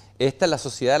 Esta es la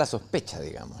sociedad de la sospecha,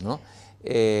 digamos, ¿no?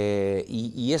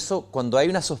 Y eso, cuando hay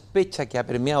una sospecha que ha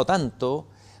permeado tanto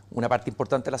una parte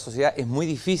importante de la sociedad, es muy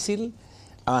difícil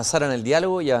avanzar en el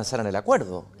diálogo y avanzar en el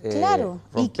acuerdo. Claro.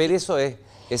 Romper eso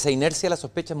esa inercia de la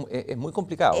sospecha es muy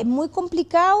complicado. Es muy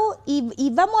complicado y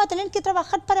vamos a tener que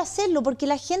trabajar para hacerlo, porque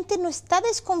la gente no está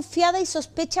desconfiada y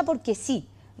sospecha porque sí.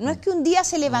 No es que un día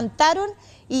se levantaron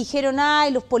y dijeron,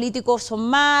 ay, los políticos son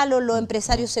malos, los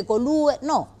empresarios se coluden.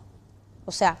 No.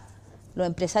 O sea, los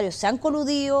empresarios se han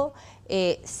coludido,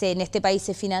 en este país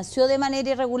se financió de manera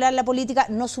irregular la política,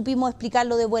 no supimos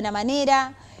explicarlo de buena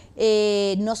manera,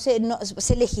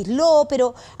 se legisló,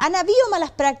 pero han habido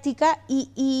malas prácticas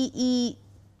y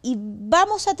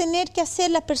vamos a tener que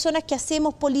hacer, las personas que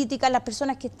hacemos política, las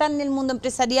personas que están en el mundo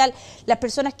empresarial, las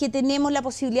personas que tenemos la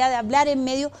posibilidad de hablar en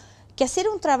medio, que hacer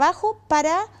un trabajo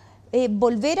para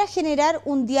volver a generar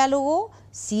un diálogo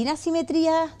sin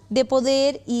asimetría de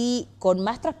poder y con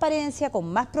más transparencia,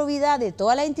 con más probidad de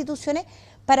todas las instituciones,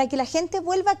 para que la gente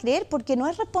vuelva a creer, porque no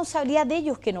es responsabilidad de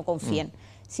ellos que no confíen,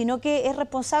 sino que es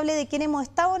responsable de quienes hemos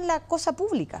estado en la cosa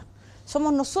pública.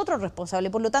 Somos nosotros responsables,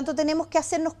 por lo tanto tenemos que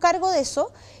hacernos cargo de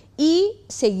eso y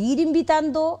seguir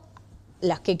invitando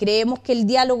las que creemos que el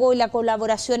diálogo y la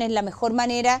colaboración es la mejor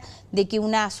manera de que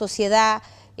una sociedad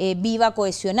viva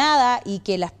cohesionada y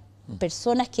que las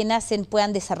personas que nacen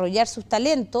puedan desarrollar sus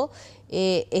talentos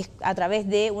es a través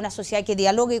de una sociedad que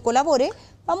dialogue y colabore.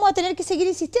 Vamos a tener que seguir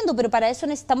insistiendo, pero para eso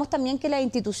necesitamos también que las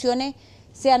instituciones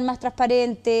sean más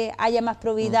transparentes, haya más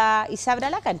probidad y se abra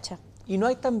la cancha. Y no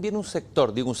hay también un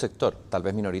sector, digo un sector, tal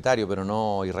vez minoritario, pero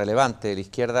no irrelevante, de la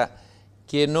izquierda,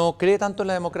 que no cree tanto en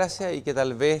la democracia y que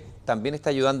tal vez también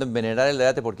está ayudando a envenenar el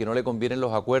debate porque no le convienen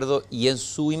los acuerdos y en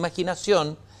su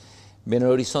imaginación ven en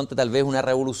el horizonte tal vez una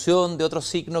revolución de otro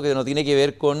signo que no tiene que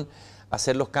ver con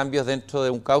hacer los cambios dentro de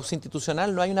un caos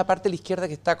institucional. ¿No hay una parte de la izquierda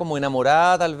que está como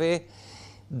enamorada tal vez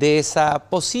de esa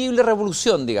posible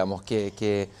revolución, digamos,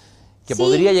 que sí,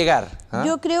 podría llegar?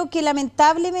 Yo creo que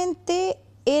lamentablemente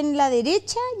en la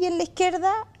derecha y en la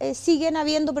izquierda siguen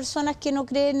habiendo personas que no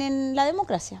creen en la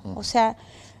democracia. O sea,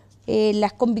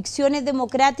 las convicciones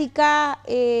democráticas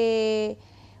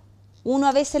uno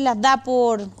a veces las da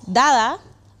por dadas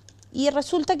y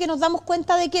resulta que nos damos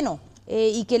cuenta de que no,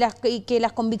 y que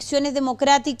las convicciones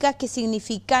democráticas, que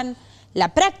significan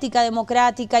la práctica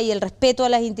democrática y el respeto a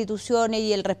las instituciones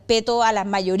y el respeto a las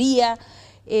mayorías,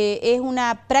 es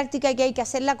una práctica que hay que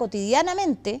hacerla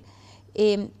cotidianamente,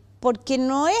 porque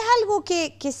no es algo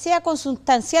que sea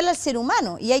consustancial al ser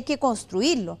humano y hay que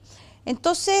construirlo.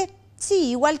 Entonces, sí,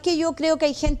 igual que yo creo que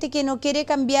hay gente que no quiere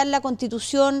cambiar la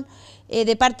Constitución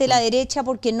de parte de la derecha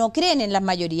porque no creen en las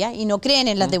mayorías y no creen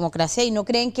en las democracias y no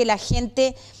creen que la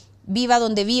gente viva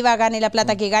donde viva, gane la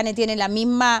plata que gane, tiene la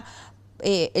misma,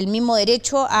 el mismo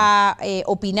derecho a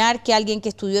opinar que alguien que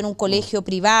estudió en un colegio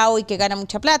privado y que gana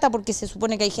mucha plata, porque se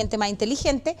supone que hay gente más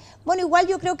inteligente. Bueno, igual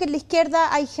yo creo que en la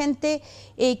izquierda hay gente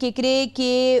que cree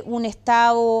que un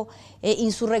Estado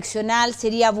insurreccional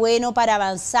sería bueno para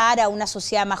avanzar a una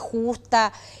sociedad más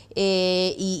justa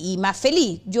y más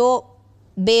feliz. Yo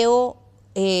veo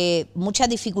muchas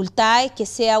dificultades que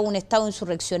sea un Estado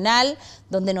insurreccional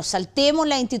donde nos saltemos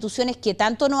las instituciones que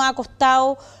tanto nos ha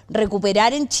costado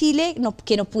recuperar en Chile,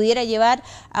 que nos pudiera llevar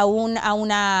a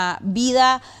una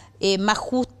vida más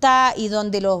justa y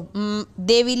donde los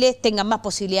débiles tengan más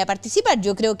posibilidad de participar.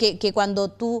 Yo creo que cuando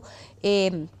tú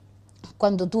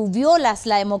violas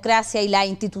la democracia y las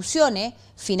instituciones,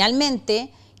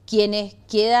 finalmente quienes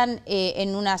quedan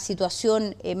en una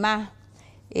situación más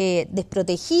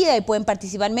desprotegida y pueden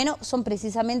participar menos son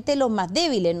precisamente los más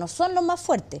débiles, no son los más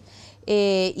fuertes.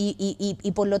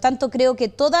 Y por lo tanto creo que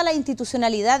toda la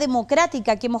institucionalidad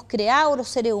democrática que hemos creado los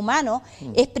seres humanos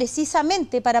es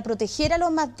precisamente para proteger a los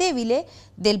más débiles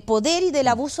del poder y del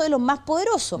abuso de los más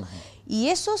poderosos. Y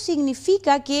eso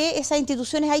significa que esas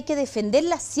instituciones hay que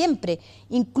defenderlas siempre,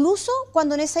 incluso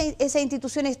cuando esas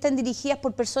instituciones estén dirigidas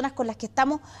por personas con las que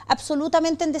estamos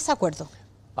absolutamente en desacuerdo.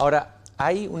 Ahora,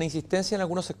 hay una insistencia en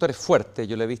algunos sectores fuertes,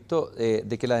 yo lo he visto,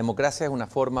 de que la democracia es una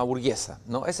forma burguesa,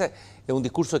 ¿no? Ese es un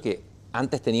discurso que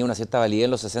antes tenía una cierta validez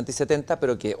en los 60 y 70,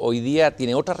 pero que hoy día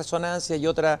tiene otra resonancia y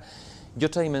otra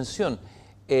dimensión.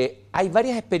 Hay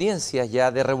varias experiencias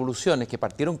ya de revoluciones que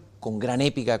partieron con gran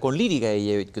épica, con lírica,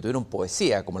 y que tuvieron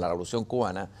poesía, como la Revolución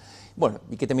Cubana, bueno,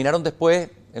 y que terminaron después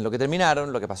en lo que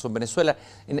terminaron, lo que pasó en Venezuela.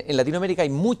 En Latinoamérica hay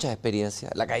muchas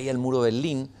experiencias, la caída del muro de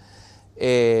Berlín,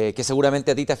 que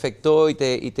seguramente a ti te afectó y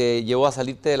te llevó a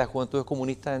salirte de las juventudes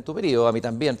comunistas en tu periodo. A mí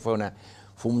también fue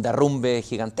un derrumbe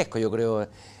gigantesco, yo creo,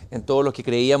 en todos los que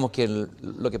creíamos que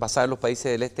lo que pasaba en los países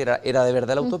del este era de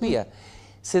verdad la utopía.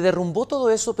 Se derrumbó todo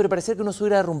eso, pero parecía que no se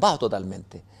hubiera derrumbado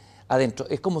totalmente adentro.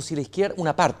 Es como si la izquierda,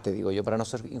 una parte, digo yo, para no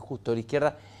ser injusto, de la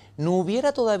izquierda no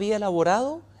hubiera todavía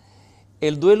elaborado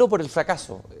el duelo por el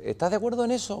fracaso. ¿Estás de acuerdo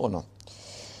en eso o no?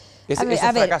 A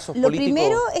ver, lo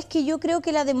primero es que yo creo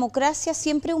que la democracia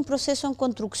siempre es un proceso en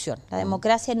construcción. La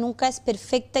democracia nunca es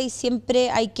perfecta y siempre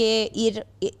hay que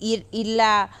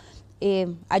irla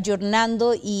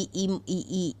ayornando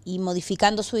y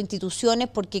modificando sus instituciones,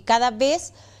 porque cada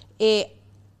vez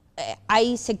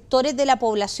hay sectores de la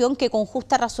población que con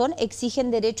justa razón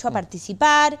exigen derecho a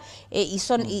participar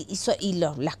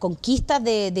las conquistas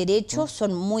de derechos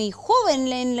son muy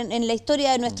jóvenes en la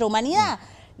historia de nuestra humanidad.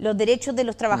 Los derechos de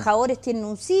los trabajadores tienen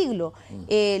un siglo.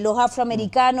 Los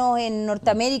afroamericanos en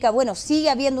Norteamérica, bueno, sigue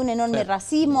habiendo un enorme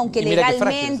racismo, aunque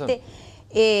legalmente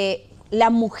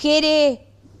las mujeres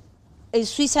en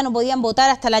Suiza no podían votar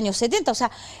hasta el año 70. O sea,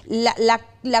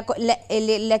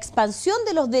 la expansión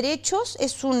de los derechos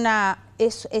es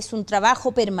un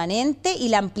trabajo permanente y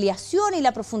la ampliación y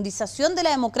la profundización de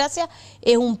la democracia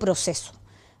es un proceso.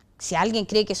 Si alguien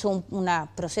cree que es un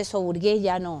proceso burgués,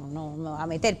 ya no me va a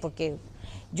meter, porque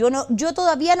yo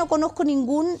todavía no conozco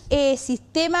ningún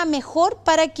sistema mejor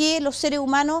para que los seres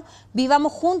humanos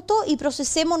vivamos juntos y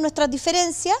procesemos nuestras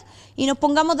diferencias y nos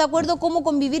pongamos de acuerdo cómo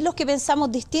convivir los que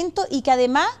pensamos distintos y que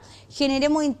además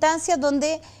generemos instancias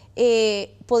donde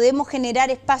podemos generar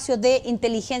espacios de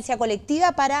inteligencia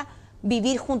colectiva para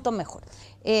vivir juntos mejor.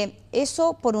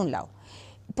 Eso por un lado.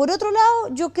 Por otro lado,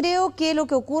 yo creo que lo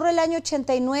que ocurre el año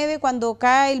 89, cuando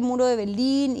cae el muro de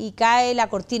Berlín y cae la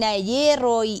cortina de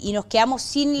hierro y nos quedamos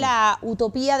sin la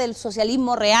utopía del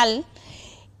socialismo real,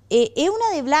 es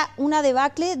una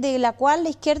debacle de la cual la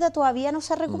izquierda todavía no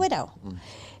se ha recuperado.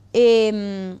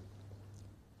 Y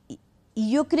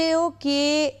yo creo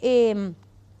que,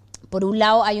 por un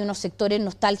lado, hay unos sectores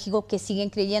nostálgicos que siguen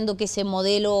creyendo que ese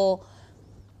modelo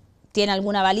tiene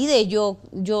alguna validez.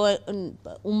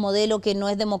 Un modelo que no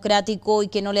es democrático y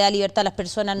que no le da libertad a las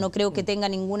personas no creo que tenga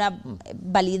ninguna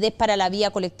validez para la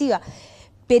vía colectiva.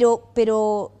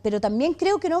 Pero también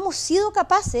creo que no hemos sido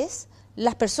capaces,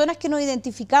 las personas que nos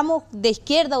identificamos de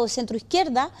izquierda o de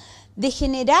centroizquierda, de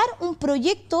generar un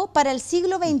proyecto para el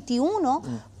siglo XXI,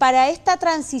 para esta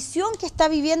transición que está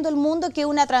viviendo el mundo, que es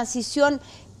una transición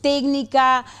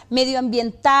técnica,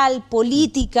 medioambiental,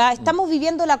 política. Estamos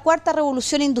viviendo la cuarta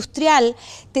revolución industrial.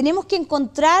 Tenemos que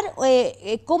encontrar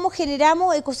cómo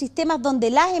generamos ecosistemas donde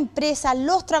las empresas,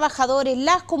 los trabajadores,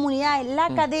 las comunidades, la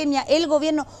academia, el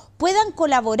gobierno puedan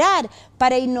colaborar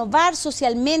para innovar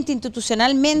socialmente,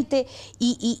 institucionalmente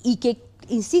y que,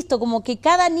 insisto, como que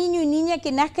cada niño y niña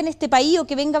que nazca en este país o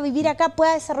que venga a vivir acá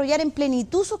pueda desarrollar en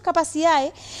plenitud sus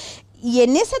capacidades. Y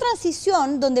en esa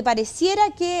transición, donde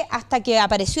pareciera que hasta que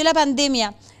apareció la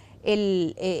pandemia,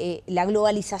 la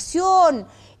globalización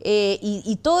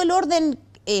y todo el orden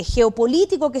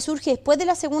geopolítico que surge después de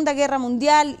la Segunda Guerra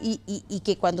Mundial y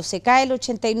que cuando se cae el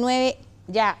 89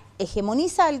 ya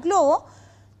hegemoniza el globo,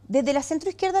 desde la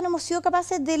centroizquierda no hemos sido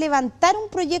capaces de levantar un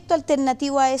proyecto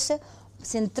alternativo a ese,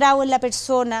 centrado en la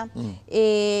persona,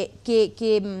 que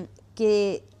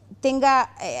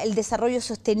tenga el desarrollo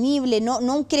sostenible, no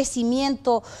un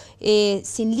crecimiento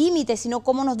sin límites, sino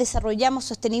cómo nos desarrollamos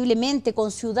sosteniblemente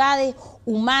con ciudades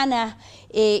humanas,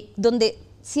 donde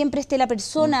siempre esté la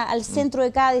persona al centro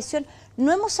de cada decisión.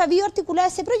 No hemos sabido articular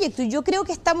ese proyecto y yo creo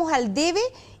que estamos al debe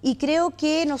y creo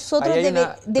que nosotros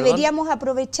deberíamos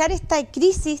aprovechar esta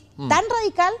crisis tan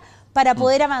radical para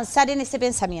poder avanzar en ese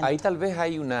pensamiento. Ahí tal vez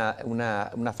hay una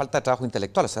falta de trabajo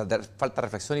intelectual, o sea, falta de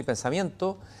reflexión y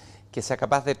pensamiento que sea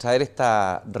capaz de traer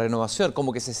esta renovación,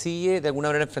 como que se sigue de alguna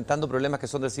manera enfrentando problemas que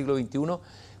son del siglo XXI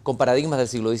con paradigmas del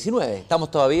siglo XIX. Estamos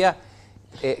todavía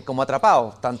como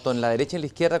atrapados, tanto en la derecha y en la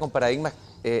izquierda, con paradigmas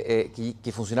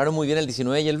que funcionaron muy bien el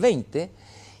XIX y el XX,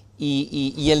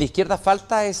 y en la izquierda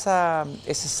falta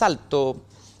ese salto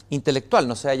intelectual,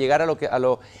 no sé, llegar a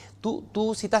lo...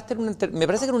 Tú citaste, me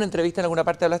parece que en una entrevista en alguna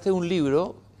parte hablaste de un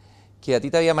libro que a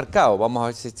ti te había marcado, vamos a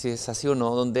ver si es así o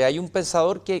no, donde hay un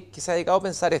pensador que se ha dedicado a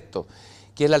pensar esto,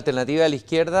 que es la alternativa de la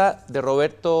izquierda de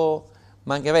Roberto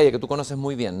Mangiapane, que tú conoces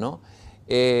muy bien, ¿no?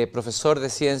 Profesor de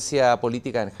ciencia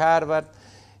política en Harvard,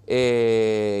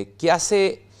 que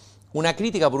hace una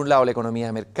crítica, por un lado, a la economía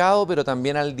de mercado, pero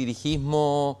también al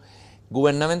dirigismo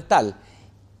gubernamental.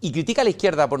 Y critica a la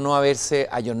izquierda por no haberse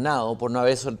ayornado, por no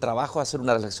haber hecho el trabajo de hacer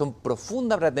una reflexión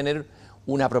profunda para tener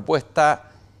una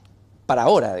propuesta para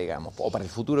ahora, digamos, o para el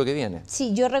futuro que viene.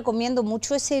 Sí, yo recomiendo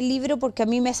mucho ese libro porque a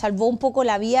mí me salvó un poco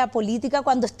la vida política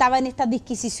cuando estaba en estas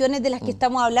disquisiciones de las que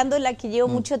estamos hablando, en las que llevo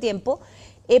mucho tiempo,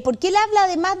 porque él habla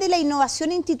además de la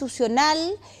innovación institucional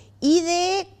y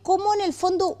de cómo en el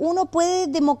fondo uno puede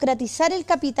democratizar el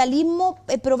capitalismo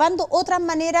probando otras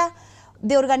maneras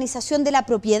de organización de la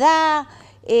propiedad,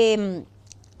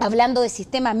 hablando de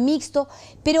sistemas mixtos,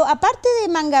 pero aparte de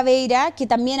Mangabeira, que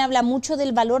también habla mucho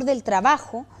del valor del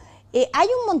trabajo, hay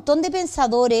un montón de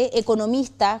pensadores,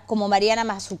 economistas, como Mariana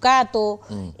Mazzucato,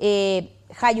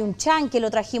 Hayun Chan, que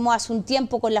lo trajimos hace un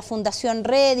tiempo con la Fundación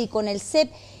Red y con el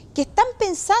CEP, que están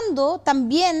pensando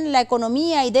también la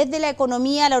economía y desde la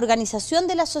economía la organización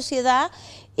de la sociedad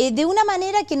de una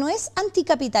manera que no es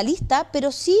anticapitalista,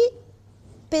 pero sí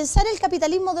pensar el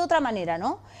capitalismo de otra manera,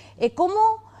 ¿no?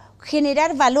 Cómo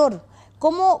generar valor,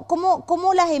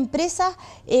 cómo las empresas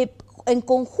en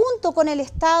conjunto con el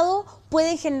Estado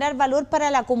pueden generar valor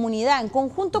para la comunidad, en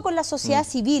conjunto con la sociedad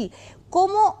civil,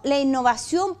 cómo la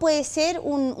innovación puede ser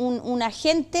un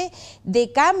agente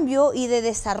de cambio y de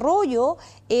desarrollo,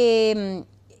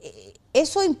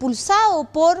 eso impulsado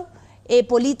por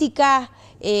políticas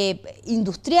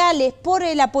industriales, por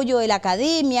el apoyo de la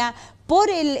academia, por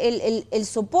el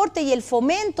soporte y el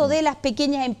fomento de las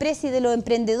pequeñas empresas y de los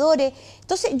emprendedores.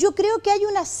 Entonces yo creo que hay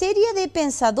una serie de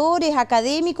pensadores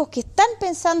académicos que están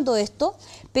pensando esto,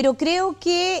 pero creo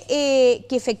que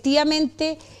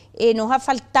efectivamente nos ha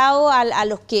faltado a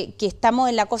los que estamos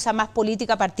en la cosa más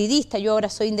política partidista. Yo ahora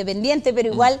soy independiente,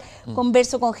 pero igual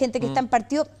converso con gente que está en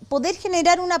partido, poder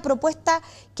generar una propuesta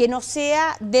que no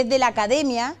sea desde la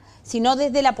academia, sino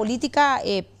desde la política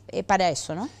para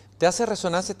eso, ¿no? ¿Te hace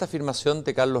resonancia esta afirmación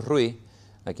de Carlos Ruiz,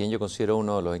 a quien yo considero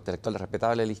uno de los intelectuales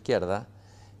respetables de la izquierda,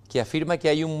 que afirma que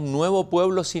hay un nuevo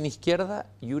pueblo sin izquierda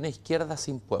y una izquierda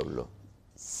sin pueblo?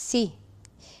 Sí,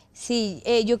 sí,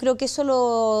 yo creo que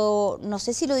eso no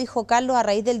sé si lo dijo Carlos a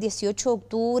raíz del 18 de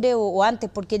octubre o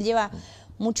antes, porque él lleva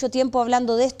mucho tiempo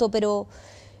hablando de esto, pero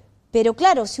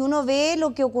claro, si uno ve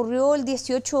lo que ocurrió el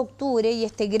 18 de octubre y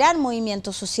este gran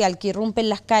movimiento social que irrumpe en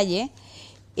las calles,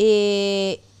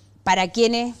 para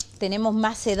quienes tenemos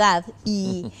más edad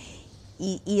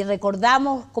y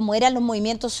recordamos cómo eran los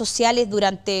movimientos sociales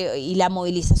y la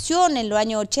movilización en los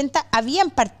años 80,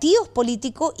 habían partidos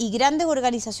políticos y grandes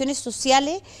organizaciones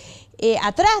sociales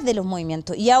atrás de los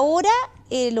movimientos. Y ahora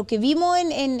lo que vimos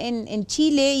en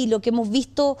Chile y lo que hemos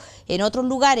visto en otros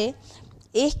lugares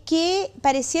es que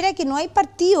pareciera que no hay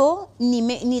partidos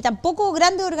ni tampoco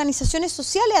grandes organizaciones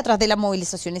sociales atrás de las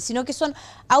movilizaciones, sino que son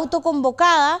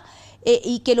autoconvocadas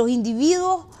y que los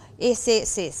individuos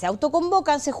se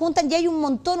autoconvocan, se juntan y hay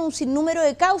un sinnúmero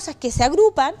de causas que se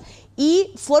agrupan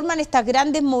y forman estas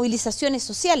grandes movilizaciones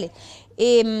sociales.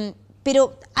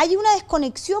 Pero hay una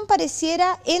desconexión,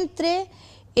 pareciera, entre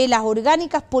las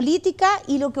orgánicas políticas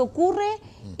y lo que ocurre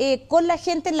con la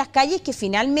gente en las calles, que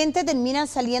finalmente terminan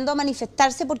saliendo a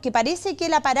manifestarse porque parece que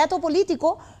el aparato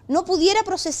político no pudiera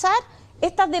procesar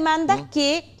estas demandas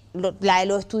que la de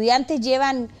los estudiantes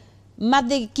llevan más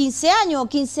de 15 años o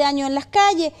 15 años en las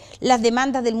calles, las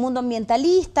demandas del mundo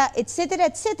ambientalista, etcétera,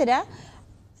 etcétera.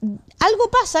 Algo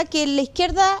pasa que la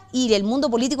izquierda y el mundo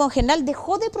político en general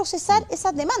dejó de procesar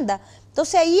esas demandas.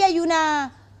 Entonces ahí hay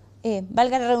una,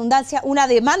 valga la redundancia, una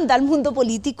demanda al mundo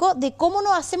político de cómo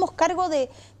nos hacemos cargo de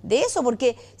eso,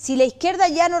 porque si la izquierda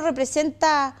ya no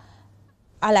representa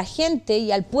a la gente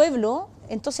y al pueblo,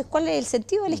 entonces ¿cuál es el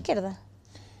sentido de la izquierda?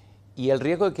 Y el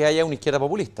riesgo de que haya una izquierda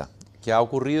populista, que ha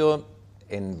ocurrido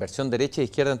en versión derecha e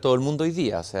izquierda en todo el mundo hoy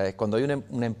día. O sea, es cuando hay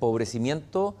un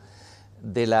empobrecimiento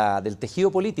del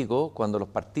tejido político, cuando los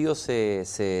partidos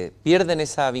se pierden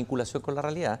esa vinculación con la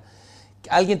realidad,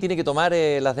 alguien tiene que tomar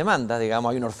las demandas,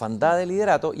 digamos, hay una orfandad de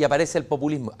liderato y aparece el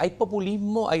populismo. ¿Hay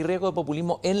populismo, hay riesgo de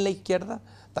populismo en la izquierda?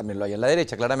 También lo hay en la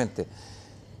derecha, claramente.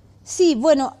 Sí,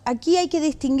 bueno, aquí hay que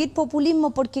distinguir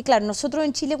populismo porque, claro, nosotros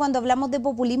en Chile cuando hablamos de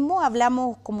populismo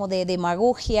hablamos como de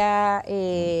demagogia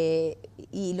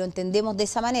y lo entendemos de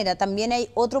esa manera. También hay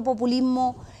otro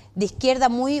populismo de izquierda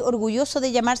muy orgulloso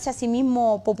de llamarse a sí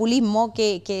mismo populismo,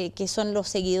 que son los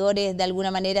seguidores de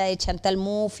alguna manera de Chantal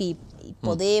Mouffe y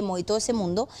Podemos y todo ese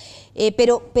mundo.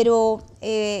 Pero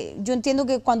yo entiendo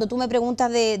que cuando tú me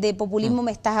preguntas de populismo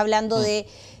me estás hablando de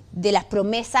las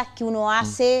promesas que uno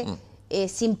hace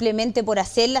simplemente por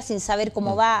hacerlas sin saber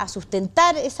cómo va a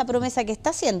sustentar esa promesa que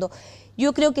está haciendo.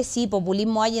 Yo creo que sí,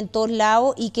 populismo hay en todos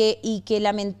lados y que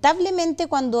lamentablemente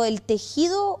cuando el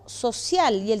tejido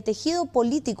social y el tejido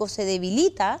político se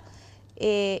debilita,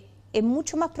 es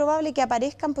mucho más probable que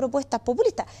aparezcan propuestas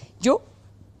populistas. Yo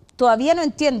todavía no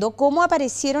entiendo cómo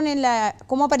apareció en la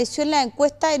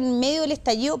encuesta en medio del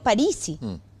estallido Parisi.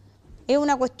 Es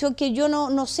una cuestión que yo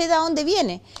no sé de dónde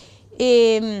viene.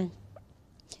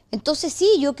 Entonces sí,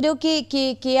 yo creo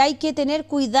que hay que tener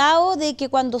cuidado de que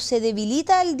cuando se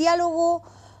debilita el diálogo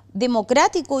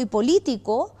democrático y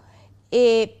político,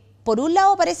 por un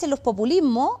lado aparecen los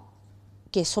populismos,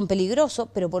 que son peligrosos,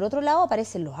 pero por otro lado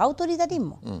aparecen los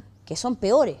autoritarismos, que son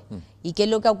peores. Y qué es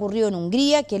lo que ha ocurrido en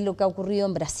Hungría, qué es lo que ha ocurrido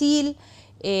en Brasil,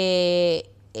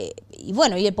 y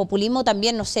bueno, y el populismo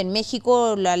también, no sé, en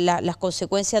México las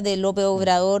consecuencias de López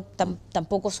Obrador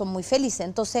tampoco son muy felices.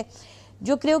 Entonces,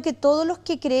 yo creo que todos los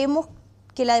que creemos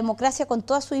que la democracia con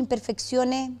todas sus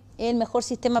imperfecciones es el mejor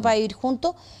sistema para vivir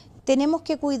juntos, tenemos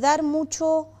que cuidar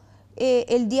mucho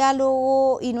el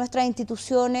diálogo y nuestras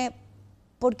instituciones,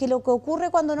 porque lo que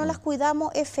ocurre cuando no las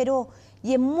cuidamos es feroz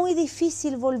y es muy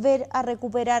difícil volver a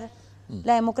recuperar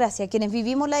la democracia. Quienes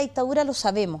vivimos la dictadura lo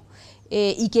sabemos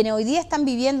y quienes hoy día están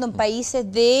viviendo en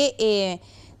países de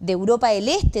Europa del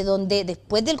Este, donde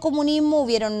después del comunismo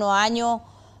hubieron unos años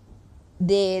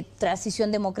de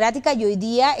transición democrática y hoy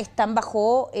día están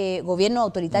bajo gobiernos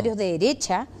autoritarios de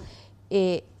derecha,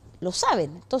 lo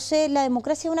saben. Entonces la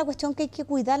democracia es una cuestión que hay que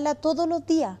cuidarla todos los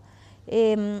días.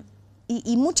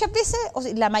 Y muchas veces, o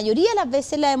sea, la mayoría de las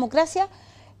veces la democracia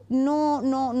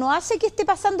no hace que esté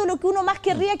pasando lo que uno más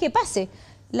querría que pase.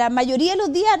 La mayoría de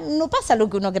los días no pasa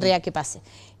lo que uno querría que pase.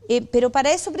 Pero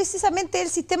para eso precisamente el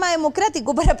sistema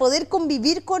democrático, para poder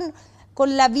convivir con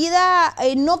la vida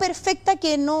no perfecta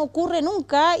que no ocurre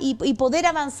nunca y poder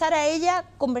avanzar a ella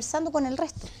conversando con el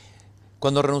resto.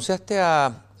 Cuando renunciaste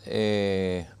a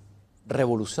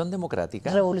Revolución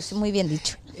Democrática... Revolución, muy bien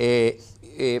dicho.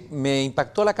 Me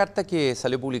impactó la carta que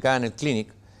salió publicada en el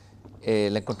Clinic.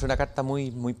 La encontré una carta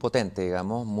muy potente,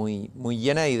 digamos, muy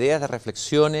llena de ideas, de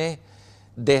reflexiones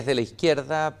desde la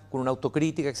izquierda, con una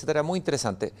autocrítica, etcétera, muy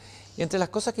interesante. Y entre las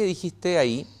cosas que dijiste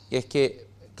ahí es que,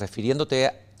 refiriéndote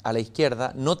a la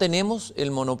izquierda, no tenemos el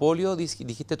monopolio,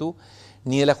 dijiste tú,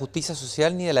 ni de la justicia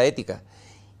social ni de la ética.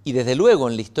 Y desde luego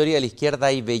en la historia de la izquierda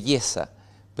hay belleza,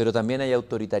 pero también hay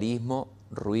autoritarismo,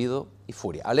 ruido y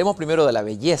furia. Hablemos primero de la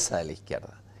belleza de la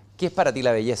izquierda. ¿Qué es para ti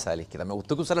la belleza de la izquierda? Me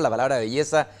gustó que usara la palabra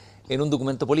belleza en un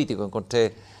documento político,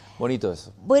 encontré bonito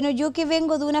eso. Bueno, yo que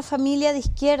vengo de una familia de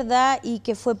izquierda y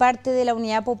que fue parte de la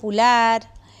Unidad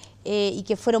Popular, y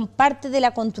que fueron parte de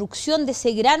la construcción de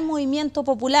ese gran movimiento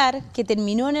popular que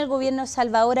terminó en el gobierno de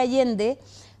Salvador Allende,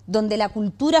 donde la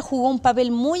cultura jugó un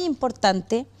papel muy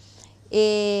importante.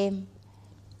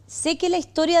 Sé que la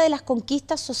historia de las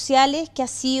conquistas sociales que ha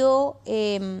sido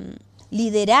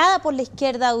liderada por la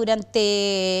izquierda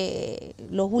durante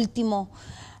los últimos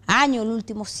años, el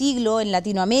último siglo, en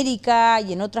Latinoamérica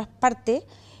y en otras partes,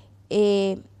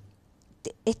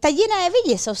 está llena de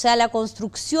belleza. O sea, la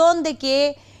construcción de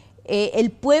que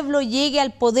el pueblo llegue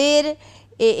al poder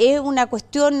es una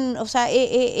cuestión, o sea,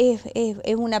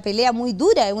 es una pelea muy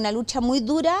dura, es una lucha muy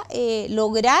dura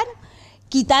lograr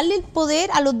quitarle el poder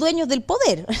a los dueños del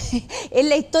poder. Es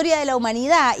la historia de la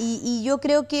humanidad y yo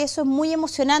creo que eso es muy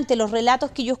emocionante. Los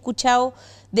relatos que yo he escuchado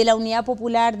de la unidad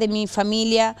popular, de mi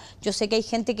familia, yo sé que hay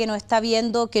gente que nos está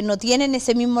viendo que no tienen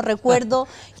ese mismo recuerdo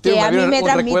que a mí me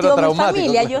transmitió mi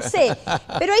familia, yo sé.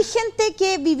 Pero hay gente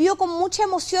que vivió con mucha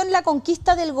emoción la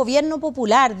conquista del gobierno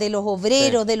popular, de los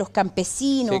obreros, de los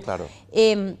campesinos. Sí, claro.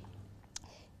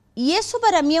 Y eso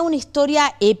para mí es una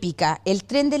historia épica. El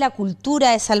tren de la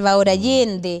cultura de Salvador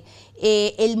Allende,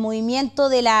 el movimiento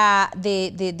de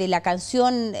la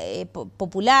canción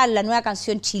popular, la nueva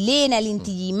canción chilena, el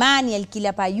Inti Illimani, el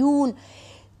Quilapayún,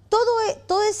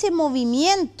 todo ese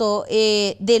movimiento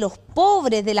de los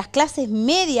pobres, de las clases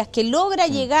medias que logra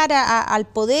llegar al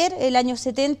poder el año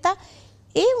 70,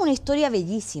 es una historia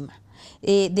bellísima.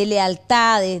 De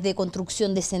lealtades, de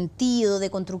construcción de sentido,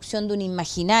 de construcción de un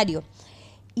imaginario.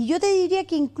 Y yo te diría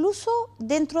que incluso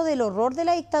dentro del horror de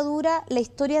la dictadura, la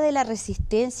historia de la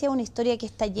resistencia es una historia que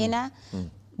está llena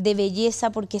de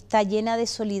belleza, porque está llena de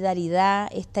solidaridad,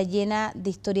 está llena de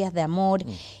historias de amor,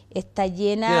 está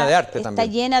llena de arte está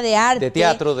también. Llena de arte. De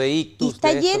teatro, de ictus. Y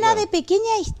está de llena esto, de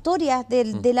pequeñas historias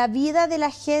de la vida de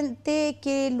la gente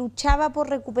que luchaba por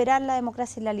recuperar la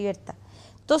democracia y la libertad.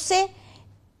 Entonces,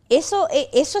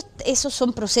 esos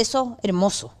son procesos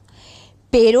hermosos.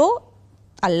 Pero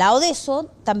al lado de eso,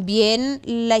 también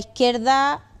la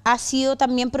izquierda ha sido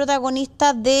también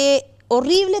protagonista de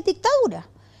horribles dictaduras.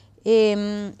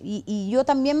 Y yo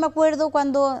también me acuerdo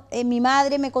cuando mi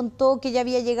madre me contó que ella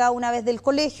había llegado una vez del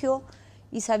colegio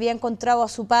y se había encontrado a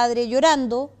su padre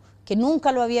llorando, que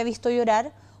nunca lo había visto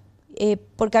llorar,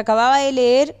 porque acababa de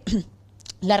leer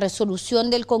la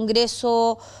resolución del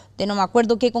Congreso, de no me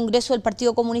acuerdo qué Congreso del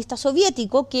Partido Comunista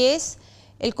Soviético, que es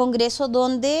el Congreso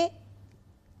donde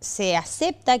se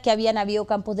acepta que habían habido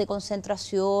campos de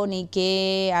concentración y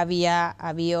que había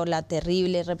habido la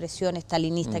terrible represión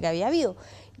estalinista que había habido.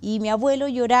 Y mi abuelo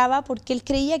lloraba porque él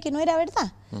creía que no era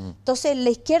verdad. Entonces la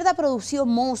izquierda ha producido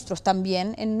monstruos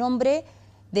también en nombre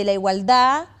de la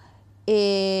igualdad,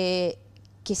 que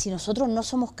si nosotros no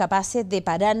somos capaces de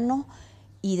pararnos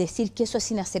y decir que eso es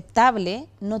inaceptable,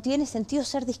 no tiene sentido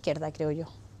ser de izquierda, creo yo.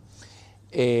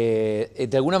 De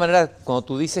alguna manera, cuando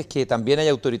tú dices que también hay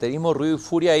autoritarismo, ruido y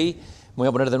furia, ahí me voy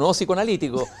a poner de nuevo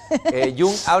psicoanalítico.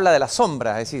 Jung habla de las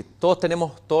sombras, es decir,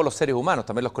 todos los seres humanos,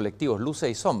 también los colectivos, luces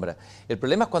y sombras. El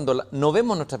problema es cuando no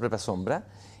vemos nuestra propia sombra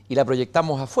y la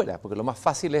proyectamos afuera, porque lo más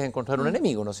fácil es encontrar un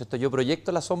enemigo, ¿no es cierto? Yo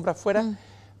proyecto la sombra afuera,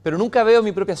 pero nunca veo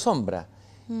mi propia sombra.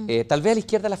 Tal vez a la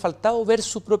izquierda le ha faltado ver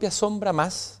su propia sombra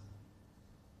más.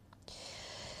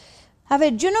 A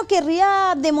ver, yo no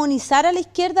querría demonizar a la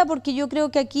izquierda porque yo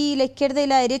creo que aquí la izquierda y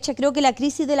la derecha, creo que la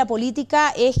crisis de la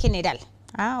política es general.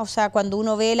 O sea, cuando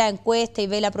uno ve la encuesta y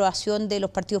ve la aprobación de los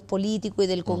partidos políticos y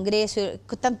del Congreso,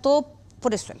 están todos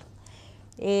por el suelo.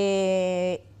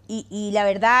 Y la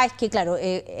verdad es que, claro,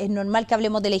 es normal que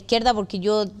hablemos de la izquierda porque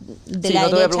yo de la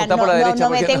derecha no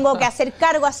me tengo que hacer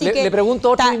cargo, así que... Le pregunto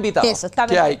a otros invitados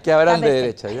que habrán de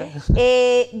derecha. ¿Ya?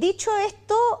 Dicho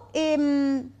esto...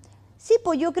 sí,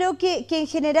 pues yo creo que en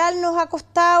general nos ha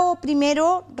costado,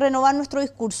 primero, renovar nuestro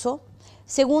discurso.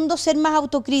 Segundo, ser más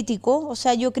autocrítico. O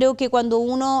sea, yo creo que cuando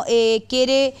uno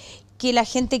quiere que la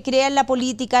gente crea en la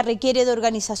política, requiere de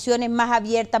organizaciones más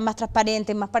abiertas, más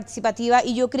transparentes, más participativas.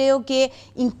 Y yo creo que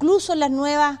incluso en las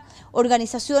nuevas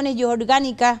organizaciones y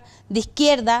orgánicas de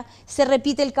izquierda se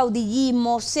repite el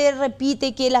caudillismo, se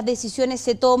repite que las decisiones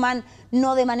se toman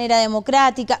no de manera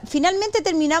democrática. Finalmente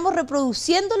terminamos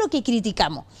reproduciendo lo que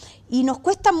criticamos. Y nos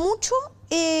cuesta mucho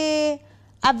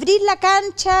abrir la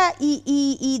cancha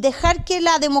y dejar que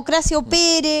la democracia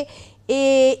opere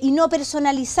y no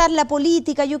personalizar la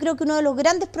política. Yo creo que uno de los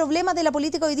grandes problemas de la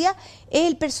política hoy día es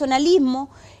el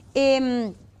personalismo.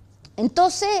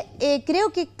 Entonces,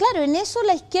 creo que, claro, en eso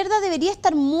la izquierda debería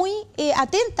estar muy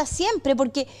atenta siempre,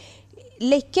 porque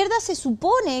la izquierda se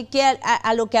supone que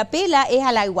a lo que apela es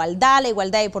a la igualdad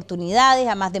de oportunidades,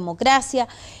 a más democracia,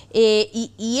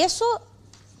 y eso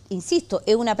insisto,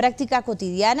 es una práctica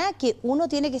cotidiana que uno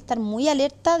tiene que estar muy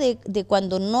alerta de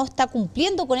cuando no está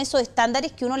cumpliendo con esos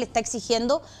estándares que uno le está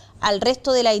exigiendo al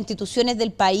resto de las instituciones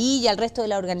del país y al resto de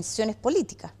las organizaciones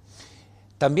políticas.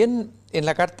 También en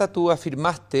la carta tú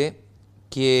afirmaste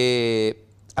que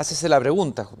haces la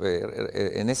pregunta,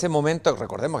 en ese momento,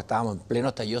 recordemos que estábamos en pleno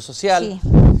estallido social, Sí.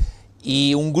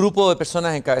 y un grupo de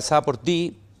personas encabezada por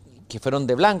ti, que fueron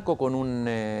de blanco con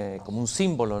como un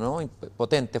símbolo, ¿no?,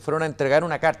 potente, fueron a entregar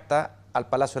una carta al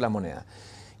Palacio de la Moneda.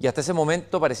 Y hasta ese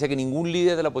momento parecía que ningún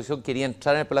líder de la oposición quería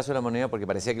entrar en el Palacio de la Moneda porque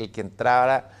parecía que el que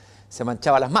entrara se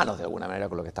manchaba las manos de alguna manera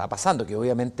con lo que estaba pasando, que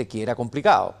obviamente que era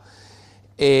complicado.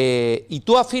 Y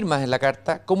tú afirmas en la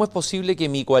carta: ¿cómo es posible que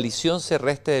mi coalición se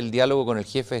reste del diálogo con el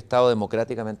jefe de Estado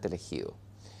democráticamente elegido?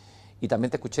 Y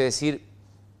también te escuché decir,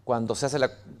 cuando se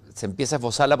empieza a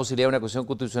esbozar la posibilidad de una acusación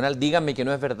constitucional, díganme que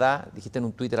no es verdad, dijiste en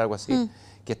un Twitter algo así,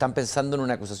 que están pensando en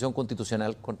una acusación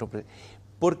constitucional contra un presidente.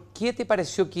 ¿Por qué te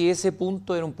pareció que ese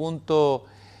punto era un punto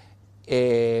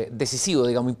decisivo,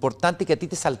 digamos, importante, que a ti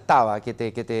te saltaba, que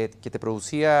te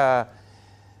producía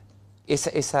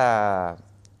esa...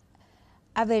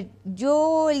 A ver,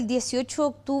 yo el 18 de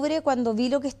octubre, cuando vi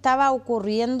lo que estaba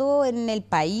ocurriendo en el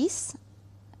país,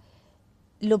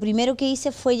 lo primero que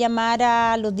hice fue llamar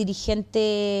a los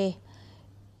dirigentes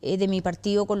de mi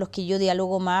partido con los que yo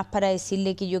dialogo más, para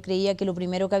decirle que yo creía que lo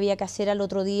primero que había que hacer al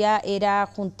otro día era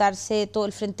juntarse todo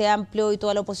el Frente Amplio y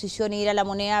toda la oposición e ir a la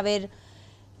Moneda a ver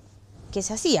qué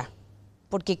se hacía.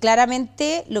 Porque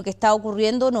claramente lo que estaba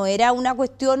ocurriendo no era una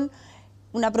cuestión,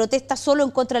 una protesta solo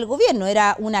en contra del gobierno,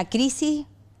 era una crisis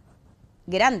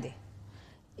grande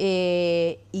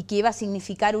y que iba a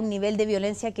significar un nivel de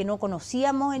violencia que no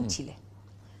conocíamos en Chile.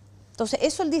 Entonces,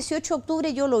 eso el 18 de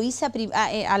octubre yo lo hice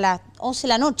a las 11 de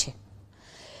la noche.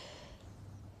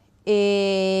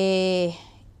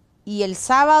 Y el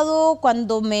sábado,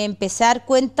 cuando me empecé a dar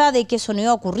cuenta de que eso no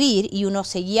iba a ocurrir, y uno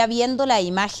seguía viendo las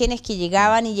imágenes que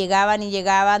llegaban y llegaban y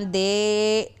llegaban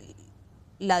de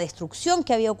la destrucción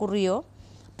que había ocurrido,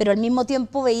 pero al mismo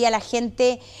tiempo veía a la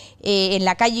gente en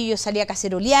la calle. Yo salía a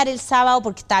cacerolear el sábado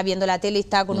porque estaba viendo la tele y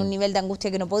estaba con un nivel de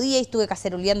angustia que no podía, y estuve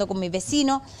caceroleando con mis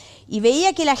vecinos, y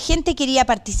veía que la gente quería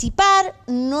participar,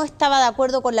 no estaba de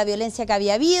acuerdo con la violencia que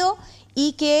había habido,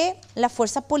 y que las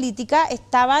fuerzas políticas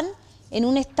estaban en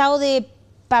un estado de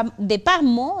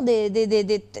pasmo,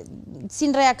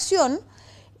 sin reacción,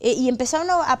 y empezaron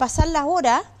a pasar las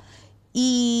horas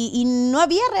y no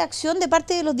había reacción de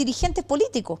parte de los dirigentes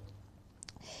políticos.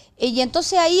 Y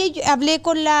entonces ahí hablé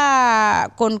con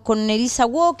Elisa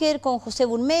Walker, con José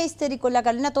Burmeister y con la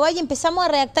Carolina Tobay, y empezamos a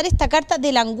redactar esta carta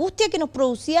de la angustia que nos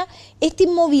producía este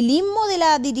inmovilismo de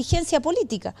la dirigencia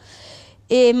política.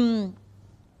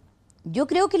 Yo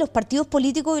creo que los partidos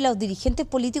políticos y los dirigentes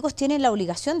políticos tienen la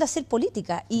obligación de hacer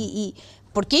política,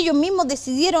 porque ellos mismos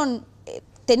decidieron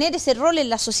tener ese rol en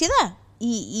la sociedad.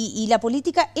 Y la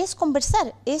política es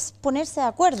conversar, es ponerse de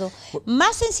acuerdo,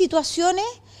 más en situaciones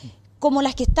como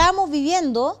las que estábamos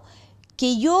viviendo,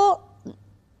 que yo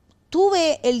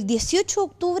tuve el 18 de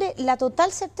octubre la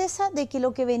total certeza de que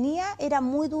lo que venía era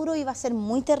muy duro, iba a ser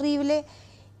muy terrible,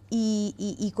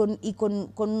 y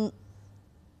con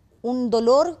un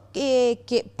dolor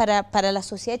para la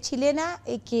sociedad chilena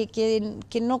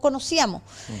que no conocíamos.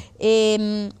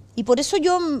 Y por eso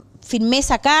yo firmé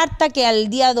esa carta, que al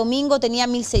día domingo tenía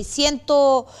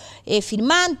 1.600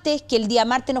 firmantes, que el día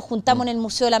martes nos juntamos en el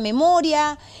Museo de la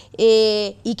Memoria,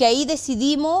 y que ahí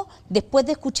decidimos, después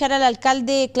de escuchar al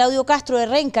alcalde Claudio Castro de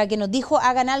Renca, que nos dijo: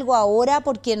 hagan algo ahora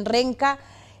porque en Renca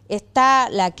está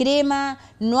la crema,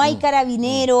 no hay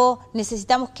carabineros,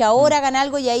 necesitamos que ahora hagan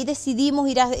algo, y ahí decidimos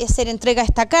ir a hacer entrega de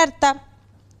esta carta.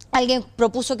 Alguien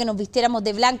propuso que nos vistiéramos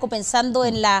de blanco pensando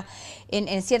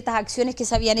en ciertas acciones que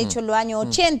se habían hecho en los años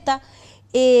 80,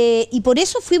 y por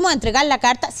eso fuimos a entregar la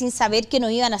carta sin saber que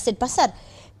nos iban a hacer pasar.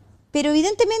 Pero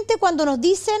evidentemente cuando nos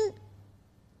dicen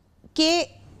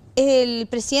que el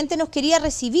presidente nos quería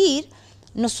recibir,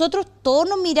 nosotros todos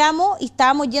nos miramos y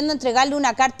estábamos yendo a entregarle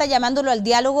una carta llamándolo al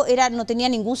diálogo. No tenía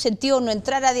ningún sentido no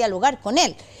entrar a dialogar con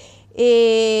él.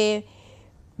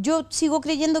 Yo sigo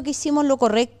creyendo que hicimos lo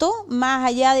correcto, más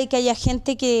allá de que haya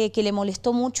gente que le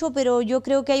molestó mucho, pero yo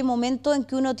creo que hay momentos en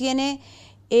que uno tiene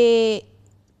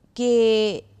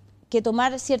que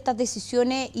tomar ciertas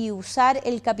decisiones y usar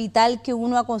el capital que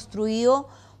uno ha construido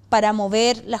para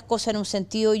mover las cosas en un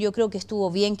sentido. Yo creo que estuvo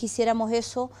bien que hiciéramos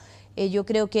eso. Yo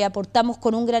creo que aportamos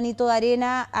con un granito de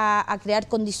arena a crear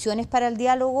condiciones para el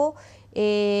diálogo,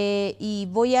 y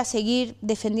voy a seguir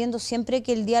defendiendo siempre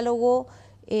que el diálogo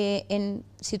en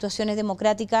situaciones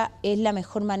democráticas es la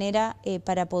mejor manera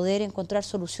para poder encontrar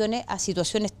soluciones a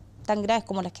situaciones tan graves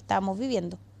como las que estábamos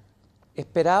viviendo.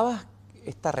 ¿Esperabas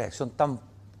esta reacción tan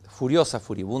furiosa,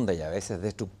 furibunda y a veces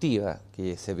destructiva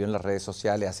que se vio en las redes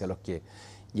sociales hacia los que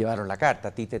llevaron la carta?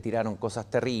 A ti te tiraron cosas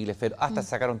terribles, hasta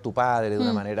sacaron tu padre de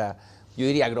una manera, yo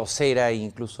diría, grosera e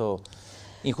incluso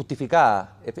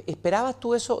injustificada. ¿Esperabas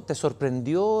tú eso? ¿Te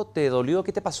sorprendió? ¿Te dolió?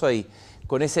 ¿Qué te pasó ahí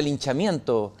con ese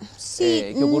linchamiento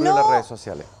que ocurrió en las redes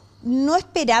sociales? No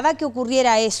esperaba que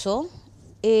ocurriera eso,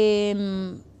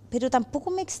 pero tampoco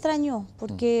me extrañó,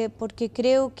 porque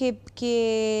creo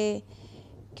que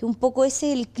un poco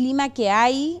ese es el clima que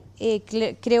hay.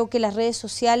 Creo que las redes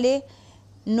sociales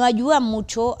no ayudan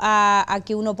mucho a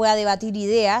que uno pueda debatir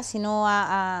ideas, sino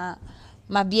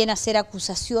más bien hacer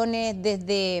acusaciones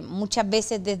muchas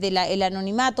veces desde el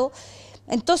anonimato.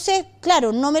 Entonces,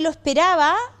 claro, no me lo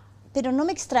esperaba, pero no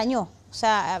me extrañó. O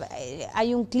sea,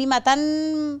 hay un clima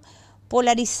tan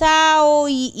polarizado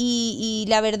y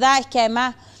la verdad es que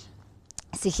además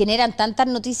se generan tantas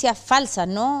noticias falsas,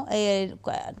 ¿no?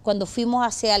 Cuando fuimos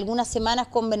hace algunas semanas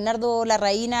con Bernardo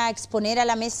Larraín a exponer a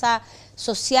la mesa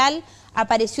social,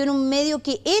 apareció en un medio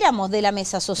que éramos de la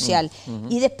mesa social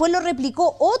y después lo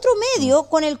replicó otro medio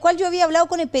con el cual yo había hablado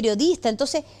con el periodista.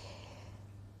 Entonces,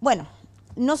 bueno,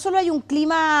 no solo hay un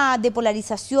clima de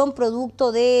polarización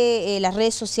producto de las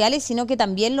redes sociales, sino que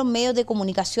también los medios de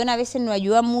comunicación a veces nos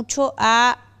ayudan mucho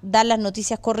a dar las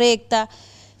noticias correctas.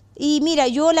 Y mira,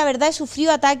 yo la verdad he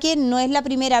sufrido ataques, no es la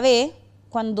primera vez,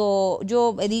 cuando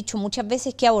yo he dicho muchas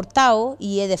veces que he abortado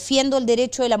y defiendo el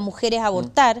derecho de las mujeres a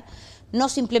abortar, no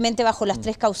simplemente bajo las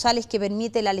 3 causales que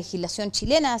permite la legislación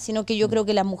chilena, sino que yo creo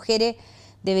que las mujeres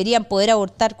deberían poder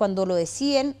abortar cuando lo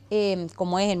deciden,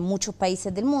 como es en muchos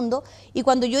países del mundo. Y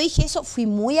cuando yo dije eso, fui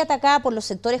muy atacada por los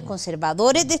sectores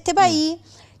conservadores de este país,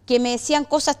 que me decían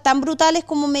cosas tan brutales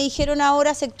como me dijeron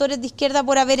ahora sectores de izquierda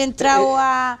por haber entrado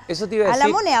a la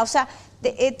moneda. O sea,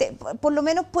 por lo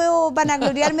menos puedo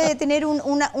vanagloriarme de tener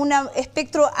un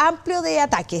espectro amplio de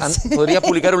ataques. Podría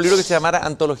publicar un libro que se llamara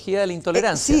Antología de la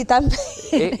Intolerancia. Sí, también.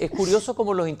 Es curioso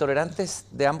cómo los intolerantes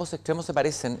de ambos extremos se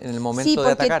parecen en el momento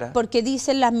de atacar. Porque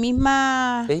dicen las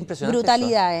mismas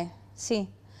brutalidades. Sí,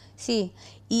 sí.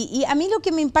 Y a mí lo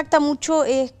que me impacta mucho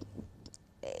es,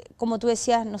 como tú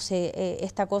decías, no sé,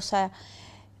 esta cosa,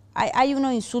 hay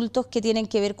unos insultos que tienen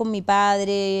que ver con mi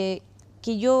padre,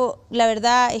 que yo, la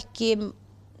verdad es que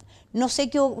no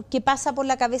sé qué pasa por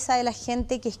la cabeza de la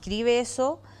gente que escribe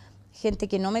eso, gente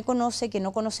que no me conoce, que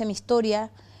no conoce mi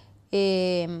historia,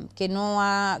 que no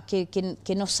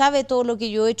sabe todo lo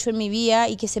que yo he hecho en mi vida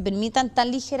y que se permitan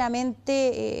tan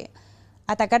ligeramente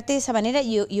atacarte de esa manera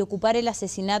y ocupar el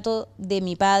asesinato de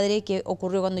mi padre que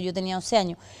ocurrió cuando yo tenía 11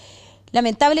 años.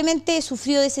 Lamentablemente he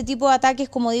sufrido de ese tipo de ataques,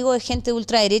 como digo, de gente de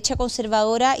ultraderecha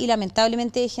conservadora y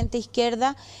lamentablemente de gente de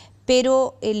izquierda,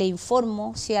 pero le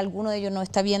informo, si alguno de ellos no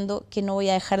está viendo, que no voy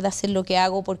a dejar de hacer lo que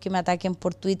hago porque me ataquen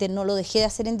por Twitter. No lo dejé de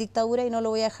hacer en dictadura y no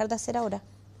lo voy a dejar de hacer ahora.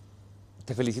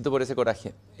 Te felicito por ese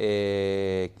coraje,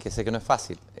 que sé que no es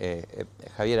fácil,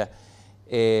 Javiera,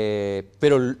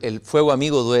 pero el fuego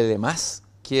amigo duele más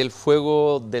que el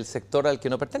fuego del sector al que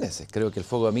no perteneces. Creo que el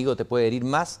fuego amigo te puede herir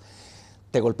más,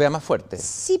 te golpea más fuerte.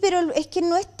 Sí, pero es que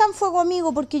no es tan fuego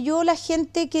amigo, porque yo la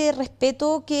gente que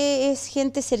respeto, que es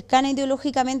gente cercana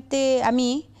ideológicamente a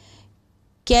mí,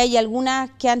 que hay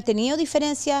algunas que han tenido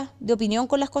diferencias de opinión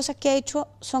con las cosas que ha hecho,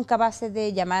 son capaces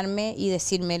de llamarme y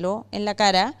decírmelo en la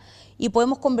cara y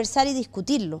podemos conversar y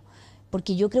discutirlo.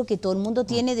 Porque yo creo que todo el mundo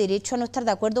tiene derecho a no estar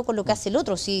de acuerdo con lo que hace el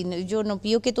otro. Sí, yo no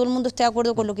pido que todo el mundo esté de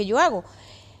acuerdo con lo que yo hago.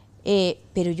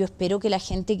 Pero yo espero que la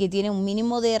gente que tiene un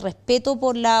mínimo de respeto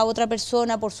por la otra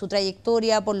persona, por su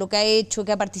trayectoria, por lo que ha hecho,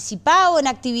 que ha participado en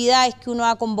actividades que uno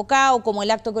ha convocado, como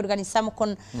el acto que organizamos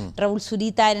con Raúl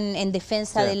Zurita en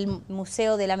defensa del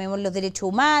Museo de la Memoria de los Derechos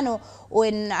Humanos, o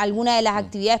en alguna de las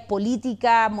actividades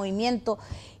políticas, movimientos,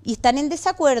 y están en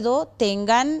desacuerdo,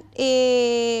 tengan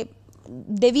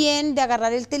de bien de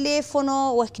agarrar el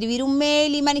teléfono o escribir un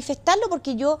mail y manifestarlo,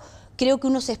 porque yo creo que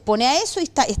uno se expone a eso y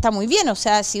está muy bien. O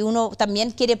sea, si uno también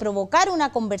quiere provocar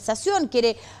una conversación,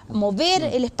 quiere mover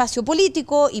el espacio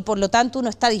político y por lo tanto uno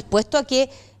está dispuesto a que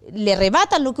le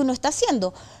rebatan lo que uno está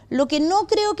haciendo. Lo que no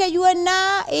creo que ayuda en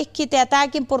nada es que te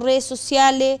ataquen por redes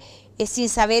sociales sin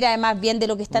saber además bien de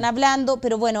lo que están hablando,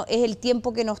 pero bueno, es el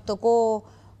tiempo que nos tocó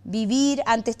vivir.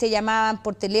 Antes te llamaban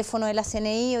por teléfono de la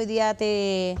CNI, hoy día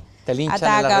te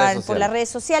atacan por las redes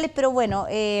sociales, pero bueno...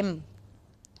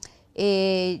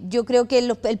 yo creo que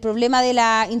el problema de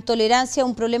la intolerancia es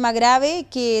un problema grave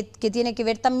que tiene que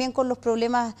ver también con los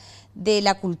problemas de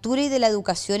la cultura y de la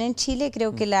educación en Chile.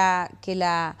 Creo que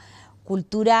la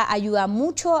cultura ayuda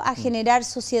mucho a generar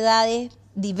sociedades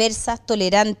diversas,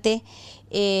 tolerantes,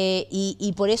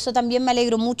 y por eso también me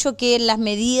alegro mucho que las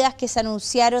medidas que se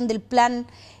anunciaron del plan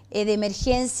de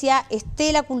emergencia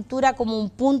esté la cultura como un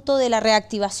punto de la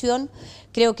reactivación.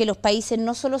 Creo que los países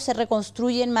no solo se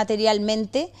reconstruyen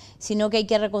materialmente, sino que hay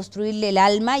que reconstruirle el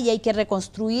alma y hay que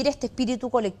reconstruir este espíritu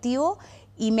colectivo.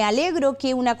 Y me alegro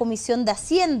que una comisión de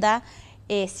Hacienda,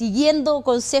 siguiendo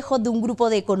consejos de un grupo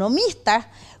de economistas,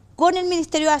 con el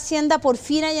Ministerio de Hacienda por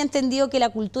fin haya entendido que la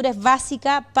cultura es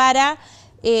básica para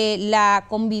la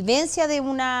convivencia de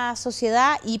una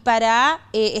sociedad y para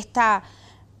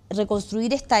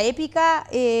reconstruir esta épica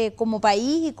como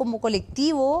país y como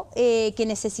colectivo que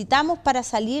necesitamos para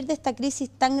salir de esta crisis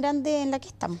tan grande en la que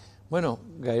estamos. Bueno,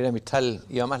 Javiera Mistral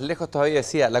iba más lejos todavía,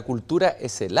 decía, la cultura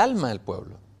es el alma del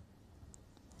pueblo.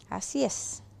 Así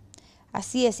es.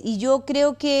 Así es, y yo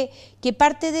creo que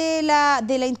parte de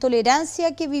la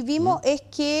intolerancia que vivimos es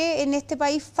que en este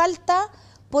país falta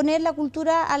poner la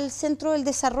cultura al centro del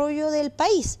desarrollo del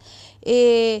país.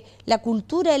 La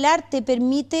cultura, el arte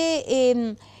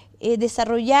permite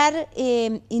desarrollar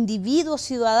individuos,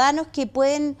 ciudadanos que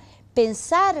pueden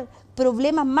pensar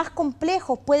problemas más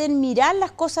complejos, pueden mirar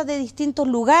las cosas de distintos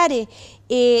lugares,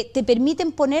 te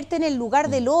permiten ponerte en el lugar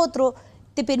del otro,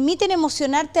 te permiten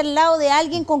emocionarte al lado de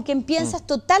alguien con quien piensas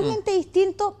totalmente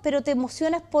distinto, pero te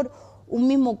emocionas por un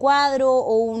mismo cuadro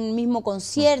o un mismo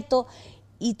concierto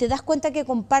y te das cuenta que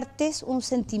compartes un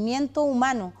sentimiento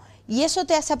humano y eso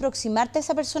te hace aproximarte a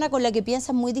esa persona con la que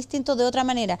piensas muy distinto de otra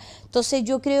manera. Entonces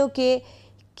yo creo que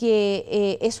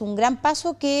es un gran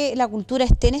paso que la cultura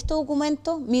esté en estos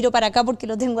documentos. Miro para acá porque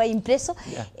lo tengo ahí impreso.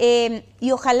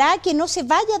 Y ojalá que no se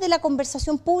vaya de la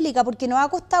conversación pública, porque nos ha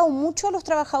costado mucho a los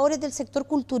trabajadores del sector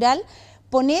cultural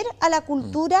poner a la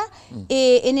cultura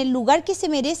en el lugar que se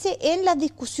merece en las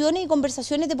discusiones y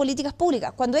conversaciones de políticas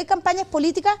públicas. Cuando hay campañas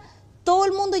políticas, todo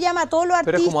el mundo llama a todos los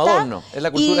artistas. Pero es como adorno, es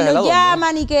la cultura, y es el los adorno,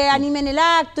 llaman y que animen el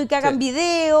acto y que hagan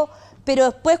videos. Pero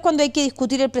después cuando hay que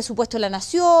discutir el presupuesto de la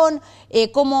nación,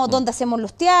 dónde hacemos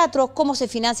los teatros, cómo se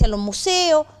financian los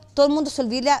museos, todo el mundo se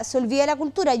olvida de la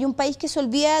cultura. Y un país que se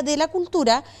olvida de la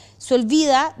cultura, se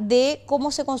olvida de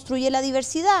cómo se construye la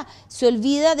diversidad, se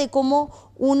olvida de cómo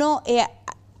uno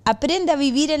aprende a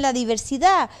vivir en la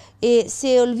diversidad,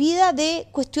 se olvida de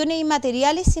cuestiones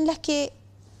inmateriales sin las que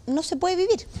no se puede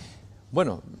vivir.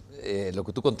 Bueno, lo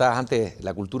que tú contabas antes,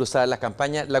 la cultura usada en las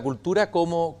campañas, la cultura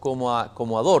como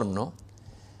adorno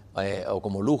o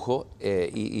como lujo,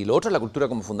 y lo otro es la cultura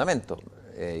como fundamento.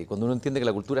 Y cuando uno entiende que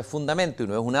la cultura es fundamento y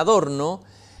no es un adorno,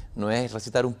 no es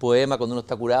recitar un poema cuando uno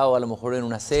está curado, a lo mejor en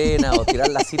una cena, o tirar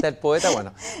la cita del poeta,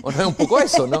 bueno, o no es un poco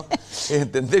eso, ¿no? Es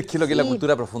entender qué es lo que es la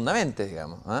cultura profundamente,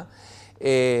 digamos.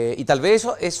 Y tal vez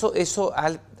eso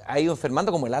ha ido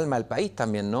enfermando como el alma del país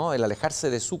también, ¿no? El alejarse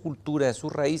de su cultura, de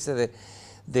sus raíces,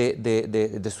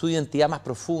 de su identidad más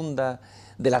profunda,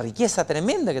 de la riqueza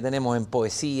tremenda que tenemos en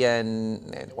poesía,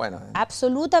 bueno.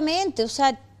 Absolutamente, o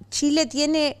sea, Chile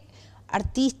tiene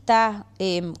artistas,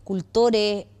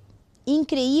 cultores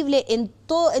increíbles en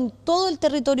todo el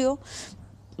territorio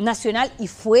nacional y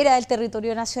fuera del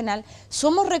territorio nacional.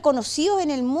 Somos reconocidos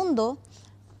en el mundo,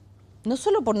 no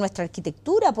solo por nuestra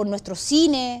arquitectura, por nuestro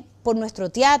cine, por nuestro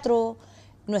teatro,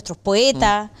 nuestros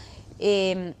poetas.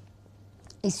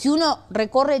 Y si uno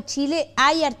recorre Chile,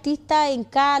 hay artistas en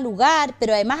cada lugar,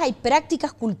 pero además hay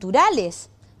prácticas culturales,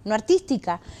 no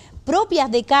artísticas,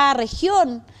 propias de cada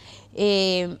región.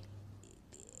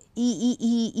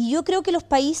 Y yo creo que los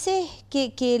países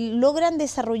que logran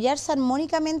desarrollarse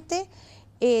armónicamente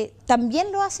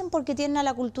también lo hacen porque tienen a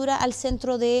la cultura al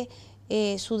centro de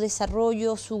su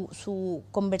desarrollo, su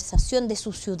conversación, de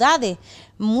sus ciudades.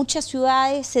 Muchas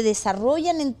ciudades se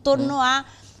desarrollan en torno a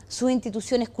sus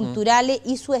instituciones culturales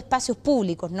y sus espacios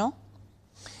públicos, ¿no?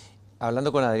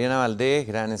 Hablando con Adriana Valdés,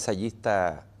 gran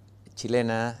ensayista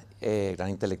chilena, gran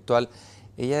intelectual,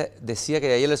 ella decía que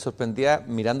a ella le sorprendía,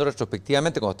 mirando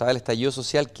retrospectivamente, cuando estaba el estallido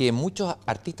social, que muchos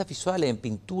artistas visuales, en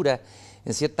pintura,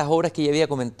 en ciertas obras que ella había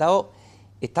comentado,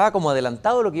 estaba como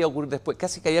adelantado lo que iba a ocurrir después,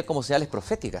 casi que había como señales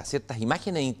proféticas, ciertas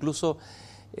imágenes incluso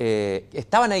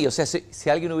estaban ahí. O sea, si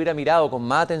alguien hubiera mirado con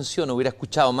más atención, hubiera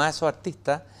escuchado más a esos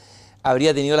artistas,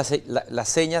 habría tenido las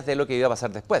señas de lo que iba a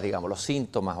pasar después, digamos, los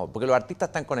síntomas, porque los artistas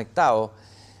están conectados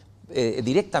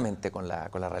directamente con la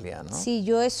realidad, ¿no? Sí,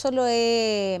 yo eso lo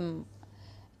he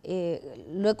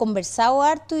conversado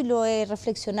harto y lo he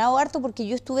reflexionado harto, porque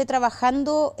yo estuve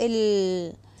trabajando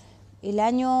el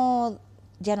año,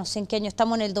 ya no sé en qué año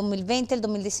estamos, en el 2020, el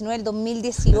 2019, el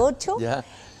 2018,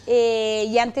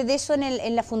 y antes de eso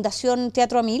en la Fundación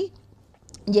Teatro a Mil.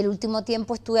 Y el último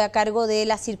tiempo estuve a cargo de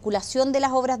la circulación de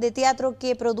las obras de teatro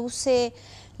que produce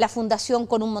la Fundación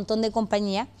con un montón de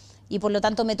compañías, y por lo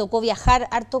tanto me tocó viajar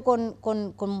harto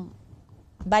con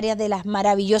varias de las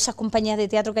maravillosas compañías de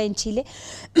teatro que hay en Chile,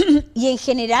 y en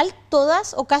general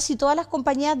todas o casi todas las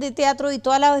compañías de teatro y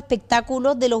todos los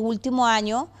espectáculos de los últimos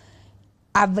años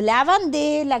hablaban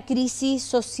de la crisis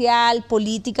social,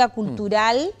 política,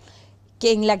 cultural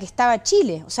en la que estaba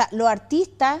Chile. O sea, los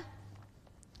artistas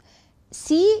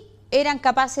sí eran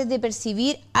capaces de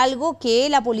percibir algo que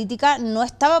la política no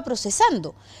estaba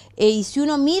procesando. Y si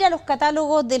uno mira los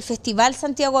catálogos del Festival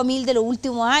Santiago a Mil de los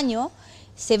últimos años,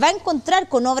 se va a encontrar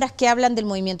con obras que hablan del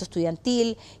movimiento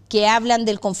estudiantil, que hablan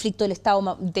del conflicto del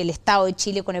Estado de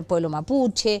Chile con el pueblo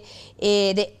mapuche,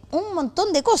 de un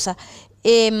montón de cosas.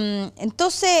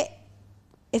 Entonces,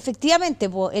 efectivamente,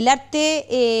 el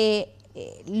arte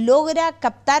logra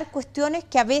captar cuestiones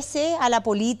que a veces a la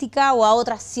política o a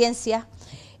otras ciencias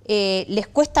les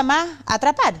cuesta más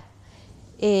atrapar.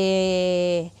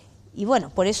 Y bueno,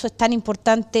 por eso es tan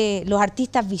importante. Los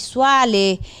artistas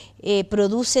visuales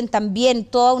producen también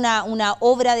toda una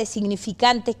obra de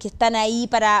significantes que están ahí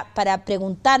para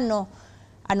preguntarnos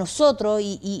a nosotros,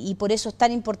 y por eso es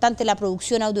tan importante la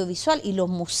producción audiovisual y los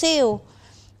museos.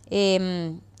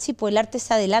 Sí, pues el arte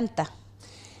se adelanta.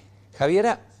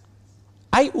 Javiera,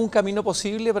 ¿hay un camino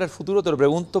posible para el futuro? Te lo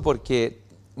pregunto porque,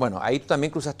 bueno, ahí tú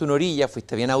también cruzaste una orilla,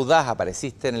 fuiste bien audaz,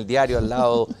 apareciste en el diario al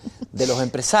lado de los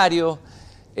empresarios,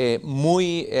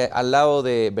 muy al lado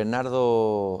de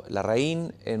Bernardo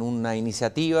Larraín, en una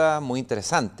iniciativa muy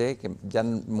interesante, que ya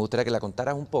me gustaría que la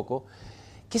contaras un poco.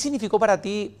 ¿Qué significó para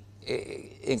ti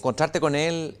encontrarte con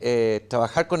él,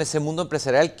 trabajar con ese mundo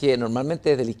empresarial que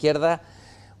normalmente desde la izquierda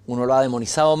uno lo ha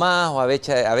demonizado más, o a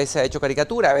veces ha hecho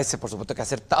caricatura, a veces por supuesto que ha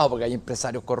acertado porque hay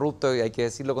empresarios corruptos y hay que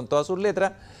decirlo con todas sus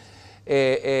letras?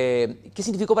 ¿Qué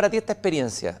significó para ti esta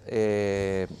experiencia?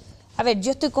 A ver,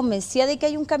 yo estoy convencida de que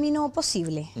hay un camino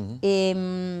posible.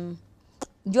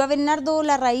 Yo a Bernardo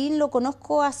Larraín lo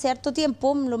conozco hace harto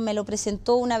tiempo, me lo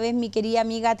presentó una vez mi querida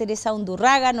amiga Teresa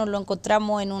Undurraga, nos lo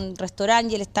encontramos en un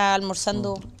restaurante y él estaba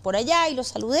almorzando por allá y lo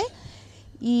saludé.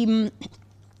 Y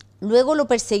luego lo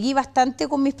perseguí bastante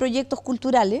con mis proyectos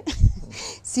culturales,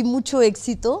 sin mucho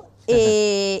éxito,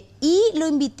 y lo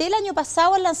invité el año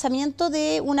pasado al lanzamiento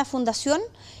de una fundación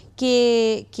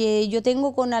que yo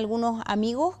tengo con algunos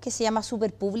amigos, que se llama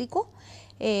Super Público,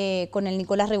 con el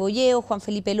Nicolás Rebolleo, Juan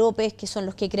Felipe López, que son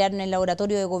los que crearon el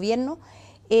laboratorio de gobierno.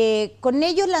 Con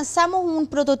ellos lanzamos un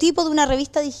prototipo de una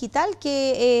revista digital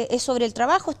que es sobre el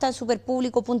trabajo, está en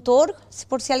superpublico.org,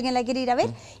 por si alguien la quiere ir a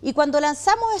ver. Y cuando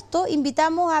lanzamos esto,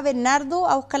 invitamos a Bernardo,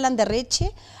 a Óscar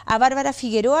Landerreche, a Bárbara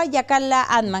Figueroa y a Carla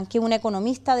Adman, que es una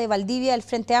economista de Valdivia del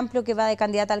Frente Amplio que va de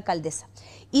candidata a alcaldesa.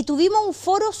 Y tuvimos un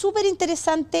foro súper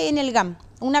interesante en el GAM,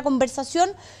 una conversación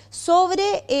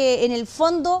sobre, en el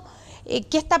fondo,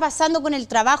 qué está pasando con el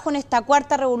trabajo en esta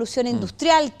cuarta revolución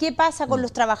industrial, qué pasa con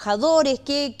los trabajadores,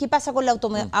 qué pasa con la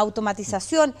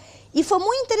automatización. Y fue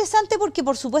muy interesante porque,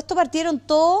 por supuesto, partieron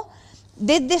todos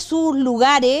desde sus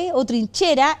lugares o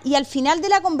trincheras, y al final de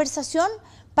la conversación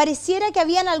pareciera que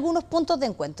habían algunos puntos de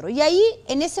encuentro. Y ahí,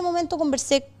 en ese momento,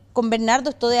 conversé con Bernardo,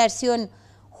 esto debe haber sido en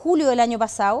julio del año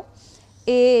pasado,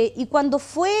 y cuando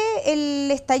fue el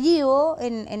estallido,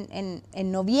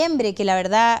 en noviembre, que la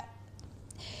verdad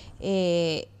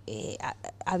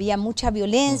había mucha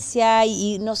violencia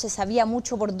y no se sabía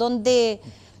mucho por dónde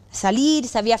salir,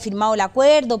 se había firmado el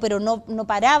acuerdo, pero no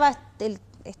paraba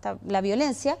la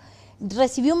violencia,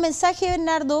 recibí un mensaje de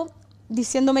Bernardo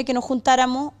diciéndome que nos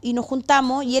juntáramos, y nos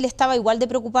juntamos, y él estaba igual de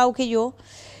preocupado que yo,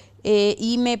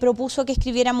 y me propuso que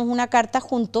escribiéramos una carta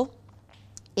juntos,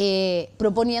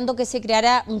 proponiendo que se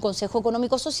creara un Consejo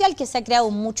Económico Social, que se ha creado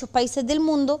en muchos países del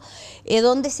mundo,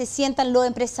 donde se sientan los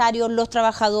empresarios, los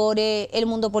trabajadores, el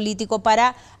mundo político,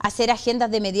 para hacer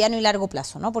agendas de mediano y largo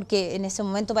plazo, ¿no? Porque en ese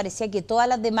momento parecía que todas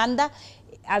las demandas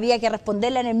había que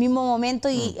responderlas en el mismo momento,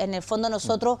 y en el fondo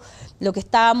nosotros lo que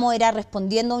estábamos era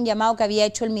respondiendo a un llamado que había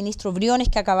hecho el ministro Briones,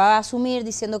 que acababa de asumir,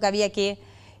 diciendo que había que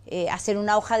hacer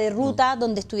una hoja de ruta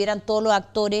donde estuvieran todos los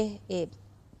actores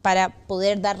para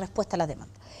poder dar respuesta a las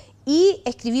demandas. Y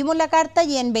escribimos la carta,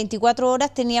 y en 24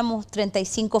 horas teníamos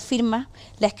 35 firmas,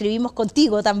 la escribimos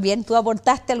contigo también, tú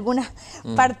aportaste algunas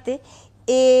partes,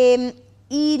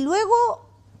 y luego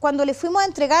cuando le fuimos a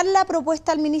entregar la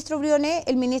propuesta al ministro Briones,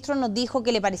 el ministro nos dijo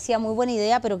que le parecía muy buena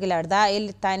idea, pero que la verdad él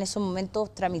estaba en esos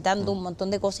momentos tramitando un montón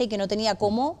de cosas y que no tenía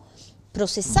cómo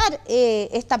procesar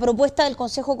esta propuesta del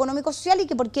Consejo Económico Social, y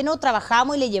que por qué no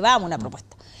trabajábamos y le llevábamos una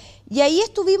propuesta. Y ahí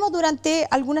estuvimos durante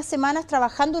algunas semanas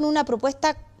trabajando en una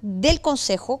propuesta del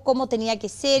Consejo, cómo tenía que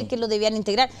ser, qué lo debían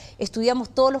integrar. Estudiamos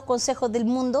todos los consejos del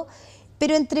mundo,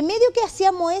 Pero entre medio que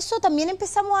hacíamos eso, también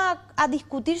empezamos a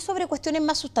discutir sobre cuestiones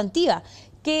más sustantivas.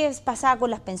 ¿Qué pasaba con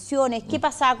las pensiones? ¿Qué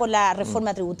pasaba con la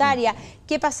reforma tributaria?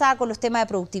 ¿Qué pasaba con los temas de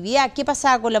productividad? ¿Qué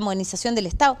pasaba con la modernización del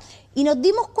Estado? Y nos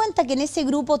dimos cuenta que en ese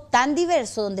grupo tan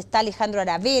diverso, donde está Alejandro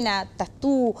Aravena, estás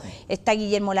tú, está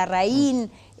Guillermo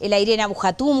Larraín, la Irene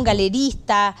Bujatum,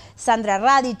 galerista, Sandra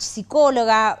Radic,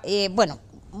 psicóloga, bueno,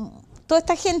 toda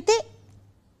esta gente,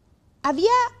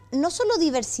 había no solo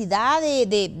diversidad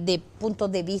de puntos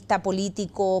de vista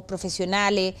políticos,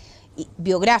 profesionales,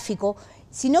 biográficos,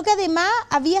 sino que además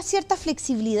había cierta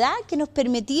flexibilidad que nos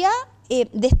permitía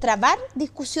destrabar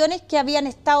discusiones que habían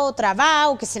estado trabadas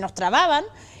o que se nos trababan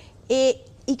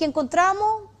y que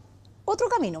encontrábamos otro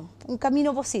camino, un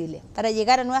camino posible para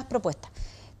llegar a nuevas propuestas.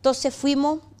 Entonces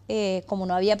fuimos, como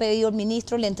nos había pedido el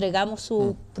ministro, le entregamos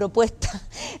su propuesta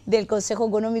del Consejo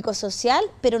Económico Social,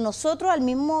 pero nosotros al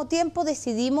mismo tiempo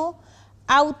decidimos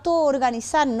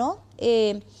autoorganizarnos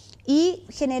y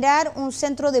generar un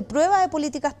centro de prueba de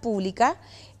políticas públicas.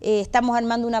 Estamos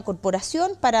armando una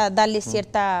corporación para darle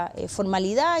cierta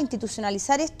formalidad,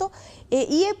 institucionalizar esto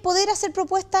y poder hacer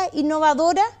propuestas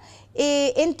innovadoras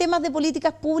en temas de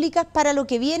políticas públicas para lo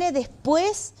que viene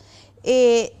después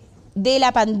de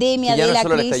la pandemia, que ya de no la es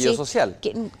solo crisis. El estallido social.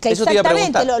 Eso te iba a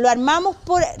preguntar. Lo armamos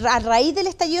a raíz del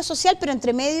estallido social, pero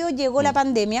entre medio llegó la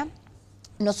pandemia.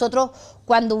 Nosotros,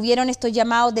 cuando hubieron estos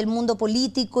llamados del mundo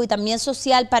político y también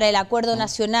social para el acuerdo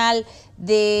nacional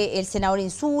del senador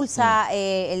Insulza,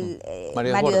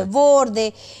 Mario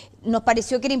Desbordes, nos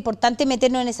pareció que era importante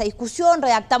meternos en esa discusión,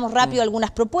 redactamos rápido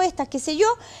algunas propuestas, qué sé yo,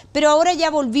 pero ahora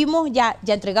ya volvimos, ya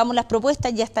entregamos las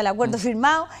propuestas, ya está el acuerdo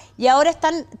firmado, y ahora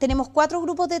tenemos 4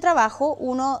 grupos de trabajo,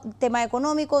 uno de temas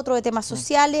económicos, otro de temas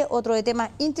sociales, otro de temas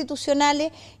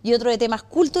institucionales y otro de temas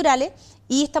culturales,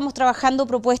 y estamos trabajando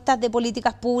propuestas de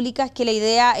políticas públicas que la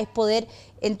idea es poder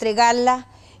entregarlas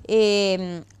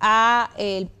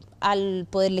al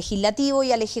Poder Legislativo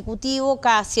y al Ejecutivo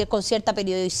con cierta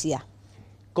periodicidad.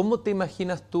 ¿Cómo te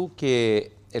imaginas tú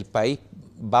que el país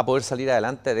va a poder salir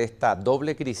adelante de esta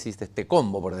doble crisis, de este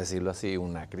combo, por decirlo así,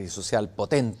 una crisis social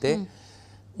potente,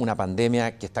 una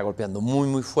pandemia que está golpeando muy,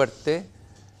 muy fuerte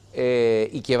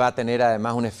y que va a tener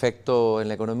además un efecto en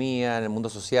la economía, en el mundo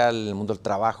social, en el mundo del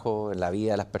trabajo, en la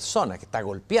vida de las personas, que está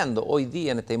golpeando hoy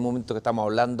día, en este momento que estamos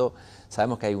hablando?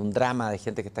 Sabemos que hay un drama de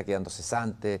gente que está quedando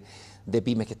cesante, de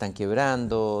pymes que están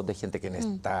quebrando, de gente que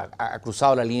ha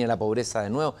cruzado la línea de la pobreza de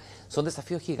nuevo. Son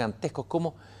desafíos gigantescos.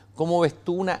 ¿Cómo ves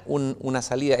tú una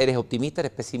salida? ¿Eres optimista,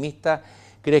 eres pesimista?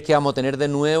 ¿Crees que vamos a tener de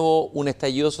nuevo un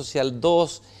estallido social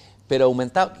 2, pero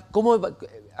aumentado?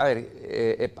 A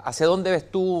ver, ¿hacia dónde ves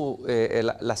tú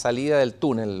la salida del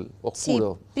túnel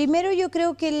oscuro? Sí, primero yo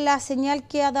creo que la señal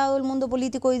que ha dado el mundo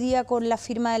político hoy día con la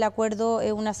firma del acuerdo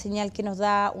es una señal que nos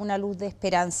da una luz de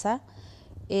esperanza,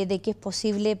 de que es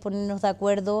posible ponernos de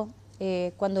acuerdo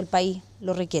cuando el país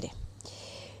lo requiere.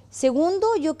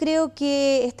 Segundo, yo creo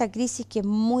que esta crisis, que es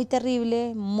muy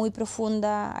terrible, muy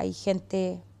profunda, hay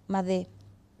gente, más de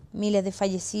miles de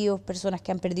fallecidos, personas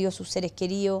que han perdido a sus seres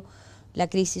queridos, la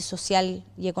crisis social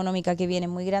y económica que viene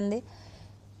es muy grande,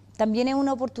 también es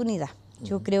una oportunidad.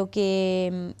 Yo creo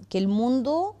que el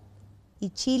mundo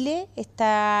y Chile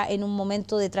está en un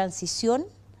momento de transición.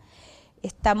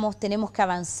 Tenemos que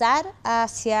avanzar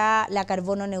hacia la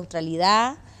carbono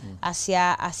neutralidad,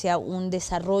 hacia un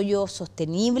desarrollo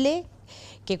sostenible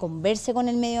que converse con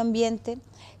el medio ambiente.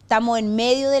 Estamos en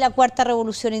medio de la cuarta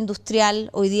revolución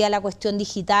industrial. Hoy día la cuestión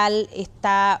digital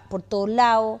está por todos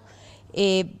lados.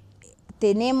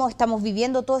 Estamos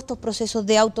viviendo todos estos procesos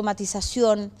de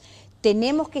automatización.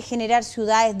 Tenemos que generar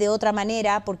ciudades de otra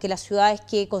manera, porque las ciudades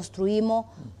que construimos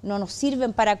no nos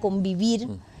sirven para convivir.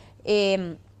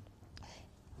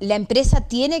 La empresa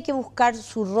tiene que buscar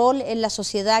su rol en la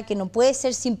sociedad, que no puede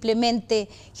ser simplemente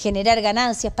generar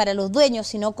ganancias para los dueños,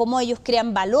 sino cómo ellos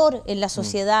crean valor en la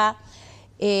sociedad.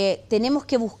 Tenemos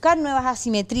que buscar nuevas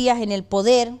asimetrías en el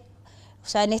poder. O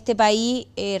sea, en este país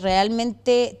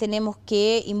realmente tenemos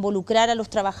que involucrar a los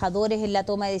trabajadores en la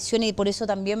toma de decisiones, y por eso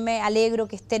también me alegro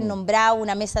que estén nombrados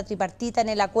una mesa tripartita en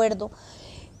el acuerdo.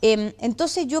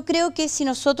 Entonces yo creo que si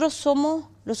nosotros somos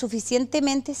lo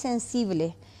suficientemente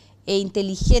sensibles e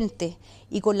inteligentes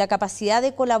y con la capacidad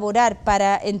de colaborar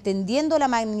para, entendiendo la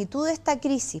magnitud de esta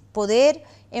crisis, poder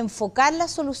enfocar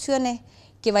las soluciones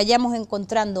que vayamos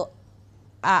encontrando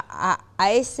a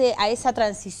esa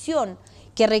transición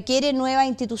que requiere nuevas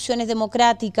instituciones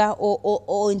democráticas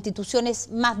o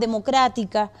instituciones más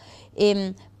democráticas,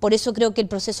 Por eso creo que el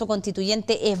proceso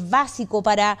constituyente es básico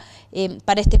para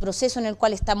este proceso en el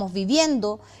cual estamos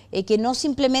viviendo, que no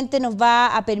simplemente nos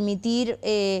va a permitir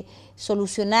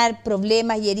solucionar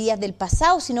problemas y heridas del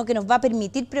pasado, sino que nos va a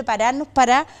permitir prepararnos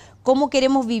para cómo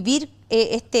queremos vivir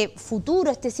este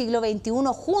futuro, este siglo XXI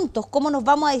juntos, cómo nos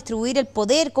vamos a distribuir el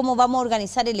poder, cómo vamos a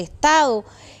organizar el Estado.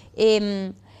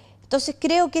 Entonces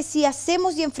creo que si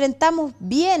hacemos y enfrentamos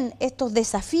bien estos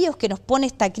desafíos que nos pone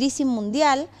esta crisis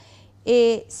mundial,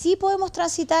 sí podemos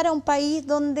transitar a un país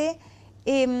donde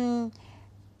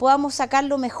podamos sacar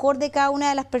lo mejor de cada una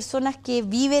de las personas que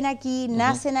viven aquí,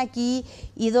 nacen aquí,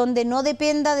 y donde no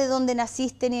dependa de dónde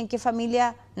naciste ni en qué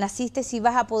familia naciste, si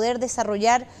vas a poder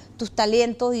desarrollar tus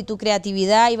talentos y tu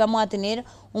creatividad, y vamos a tener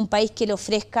un país que le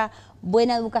ofrezca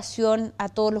buena educación a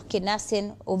todos los que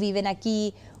nacen o viven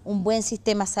aquí, un buen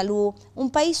sistema de salud, un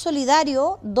país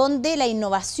solidario donde la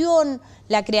innovación,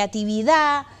 la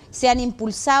creatividad sean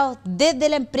impulsados desde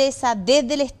la empresa,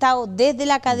 desde el Estado, desde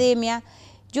la academia.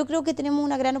 Yo creo que tenemos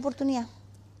una gran oportunidad.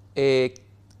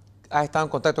 Has estado en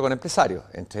contacto con empresarios,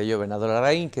 entre ellos Bernardo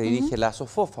Larraín, que dirige la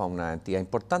SOFOFA, una entidad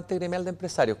importante gremial de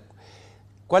empresarios.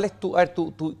 ¿Cuál es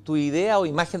tu idea o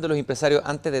imagen de los empresarios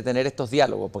antes de tener estos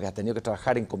diálogos? Porque has tenido que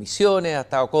trabajar en comisiones, has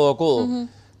estado codo a codo.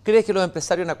 ¿Crees que los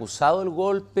empresarios han acusado el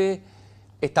golpe?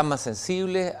 ¿Están más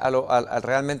sensibles?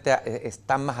 ¿Realmente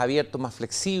están más abiertos, más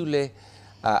flexibles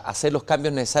a hacer los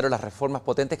cambios necesarios, las reformas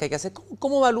potentes que hay que hacer?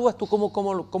 ¿Cómo evalúas tú?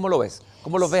 ¿Cómo lo ves?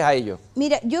 ¿Cómo los ves a ellos?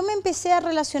 Mira, yo me empecé a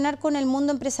relacionar con el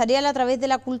mundo empresarial a través de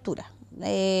la cultura.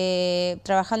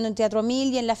 Trabajando en Teatro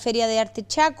Mil y en la Feria de Arte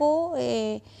Chaco,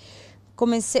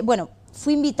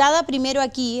 fui invitada primero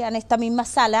aquí, en esta misma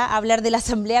sala, a hablar de la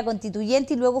Asamblea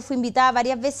Constituyente, y luego fui invitada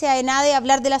varias veces a ENADE a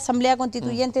hablar de la Asamblea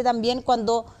Constituyente también,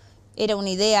 cuando era una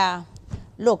idea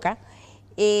loca.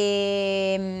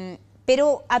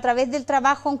 Pero a través del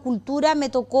trabajo en cultura me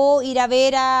tocó ir a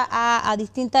ver a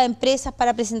distintas empresas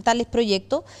para presentarles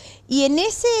proyectos, y en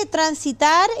ese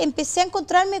transitar empecé a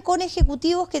encontrarme con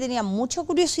ejecutivos que tenían mucha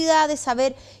curiosidad de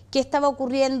saber qué estaba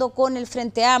ocurriendo con el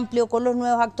Frente Amplio, con los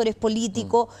nuevos actores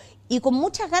políticos, y con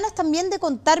muchas ganas también de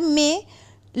contarme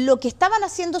lo que estaban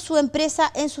haciendo su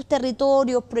empresa en sus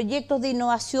territorios, proyectos de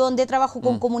innovación, de trabajo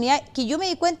con comunidad, que yo me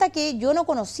di cuenta que yo no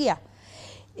conocía.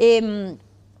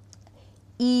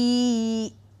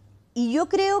 Y yo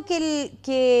creo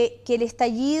que el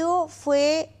estallido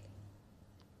fue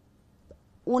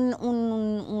una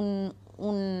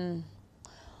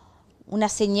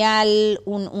señal,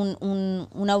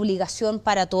 una obligación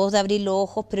para todos de abrir los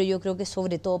ojos, pero yo creo que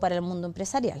sobre todo para el mundo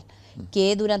empresarial,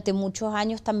 que durante muchos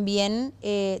años también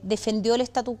defendió el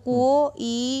statu quo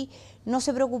y no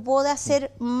se preocupó de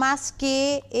hacer más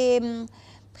que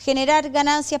generar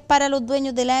ganancias para los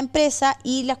dueños de la empresa,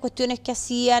 y las cuestiones que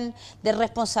hacían de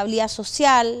responsabilidad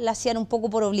social la hacían un poco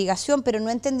por obligación, pero no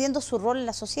entendiendo su rol en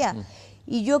la sociedad.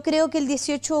 Y yo creo que el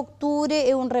 18 de octubre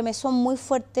es un remesón muy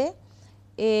fuerte,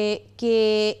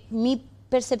 que mi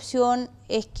percepción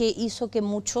es que hizo que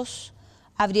muchos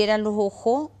abrieran los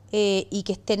ojos y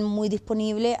que estén muy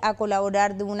disponibles a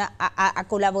colaborar, a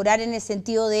colaborar en el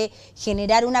sentido de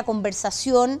generar una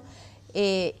conversación,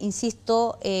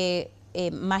 insisto,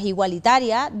 más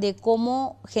igualitaria, de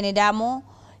cómo generamos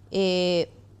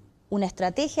una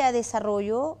estrategia de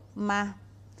desarrollo más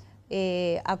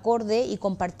acorde y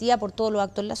compartida por todos los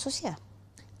actores de la sociedad.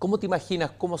 ¿Cómo te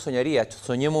imaginas, cómo soñarías?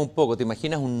 Soñemos un poco, ¿te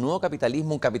imaginas un nuevo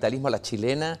capitalismo, un capitalismo a la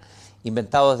chilena,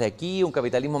 inventado desde aquí, un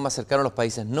capitalismo más cercano a los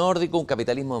países nórdicos, un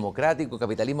capitalismo democrático, un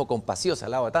capitalismo compasivo, se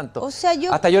hablaba tanto? O sea,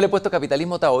 hasta yo le he puesto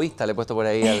capitalismo taoísta, le he puesto por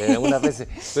ahí algunas veces.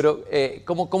 Pero,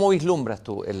 ¿cómo vislumbras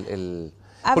tú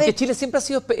Porque Chile siempre ha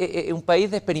sido un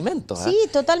país de experimentos. Sí,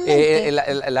 totalmente.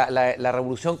 La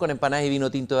revolución con empanadas y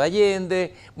vino tinto de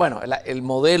Allende, bueno, el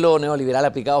modelo neoliberal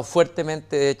aplicado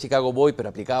fuertemente de Chicago Boy, pero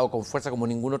aplicado con fuerza como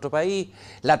ningún otro país,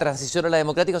 la transición a la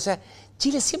democrática. O sea,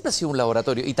 Chile siempre ha sido un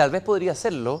laboratorio, y tal vez podría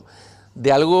serlo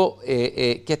de algo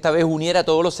que esta vez uniera a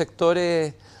todos los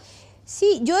sectores.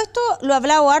 Sí, yo esto lo he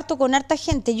hablado harto con harta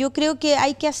gente. Yo creo que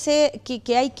hay que hacer,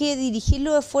 que hay que dirigir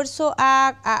los esfuerzos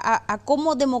a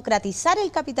cómo democratizar el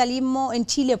capitalismo en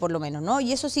Chile, por lo menos, ¿no?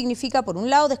 Y eso significa, por un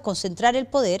lado, desconcentrar el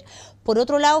poder, por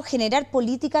otro lado, generar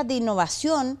políticas de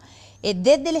innovación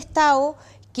desde el Estado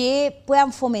que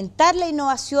puedan fomentar la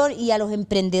innovación y a los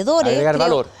emprendedores.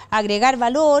 Agregar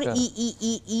valor, claro.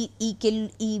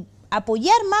 y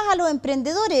apoyar más a los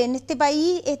emprendedores. En este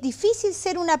país es difícil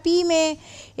ser una pyme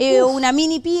o una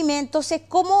mini pyme, entonces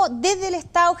 ¿cómo desde el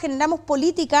Estado generamos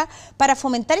políticas para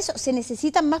fomentar eso? Se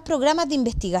necesitan más programas de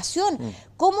investigación.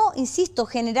 ¿Cómo, insisto,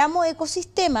 generamos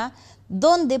ecosistemas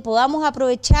donde podamos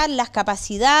aprovechar las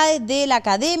capacidades de la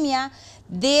academia,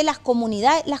 de las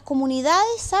comunidades. Las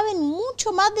comunidades saben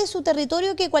mucho más de su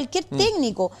territorio que cualquier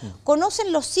técnico.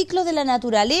 Conocen los ciclos de la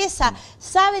naturaleza,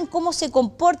 saben cómo se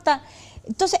comportan.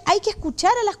 Entonces hay que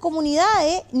escuchar a las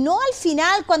comunidades, no al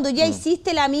final cuando ya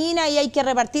hiciste la mina y hay que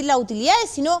repartir las utilidades,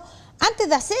 sino antes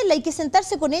de hacerla hay que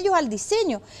sentarse con ellos al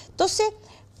diseño. Entonces,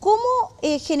 ¿cómo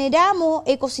generamos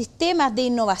ecosistemas de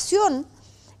innovación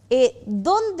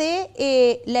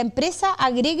donde la empresa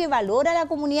agregue valor a la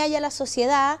comunidad y a la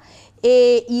sociedad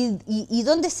y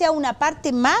donde sea una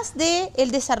parte más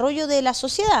del desarrollo de la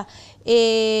sociedad?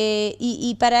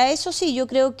 Y para eso sí, yo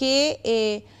creo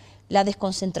que la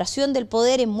desconcentración del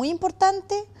poder es muy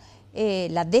importante,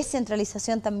 la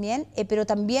descentralización también, pero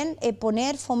también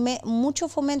poner mucho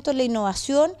fomento en la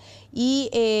innovación y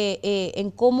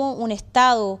en cómo un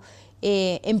Estado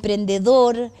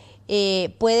emprendedor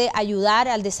puede ayudar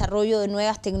al desarrollo de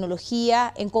nuevas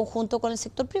tecnologías en conjunto con el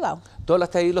sector privado. Tú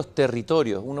hablaste ahí de los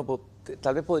territorios. Uno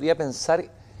tal vez podría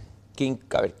pensar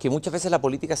que muchas veces la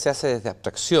política se hace desde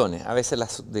abstracciones, a veces la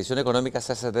decisión económica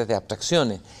se hace desde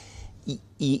abstracciones.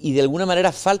 Y de alguna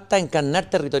manera falta encarnar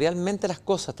territorialmente las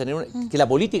cosas, que la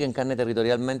política encarne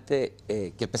territorialmente,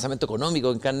 que el pensamiento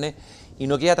económico encarne y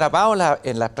no quede atrapado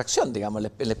en la abstracción, digamos,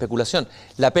 en la especulación.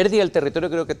 La pérdida del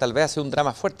territorio creo que tal vez hace un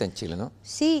drama fuerte en Chile, ¿no?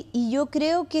 Sí, y yo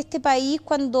creo que este país,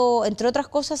 cuando, entre otras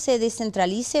cosas, se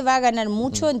descentralice, va a ganar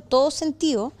mucho en todo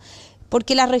sentido,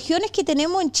 porque las regiones que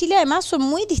tenemos en Chile además son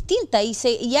muy distintas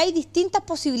y hay distintas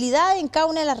posibilidades en cada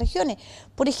una de las regiones.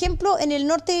 Por ejemplo, en el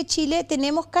norte de Chile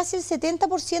tenemos casi el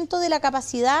 70% de la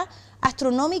capacidad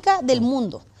astronómica del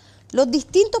mundo. Los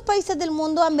distintos países del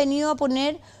mundo han venido a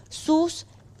poner sus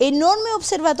enormes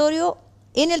observatorios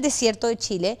en el desierto de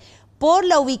Chile por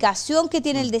la ubicación que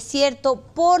tiene el desierto,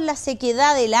 por la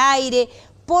sequedad del aire,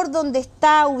 por donde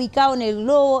está ubicado en el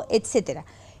globo, etcétera.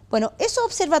 Bueno, esos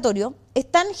observatorios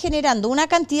están generando una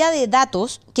cantidad de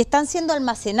datos que están siendo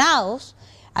almacenados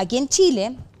aquí en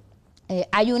Chile.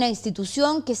 Hay una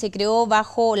institución que se creó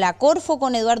bajo la Corfo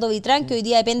con Eduardo Vitrán, que hoy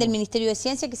día depende del Ministerio de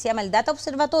Ciencia, que se llama el Data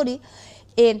Observatory,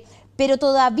 pero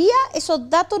todavía esos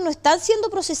datos no están siendo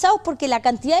procesados porque la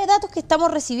cantidad de datos que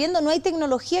estamos recibiendo no hay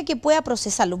tecnología que pueda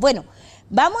procesarlos. Bueno,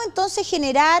 vamos entonces a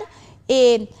generar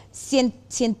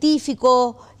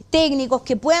científicos, técnicos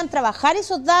que puedan trabajar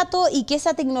esos datos y que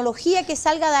esa tecnología que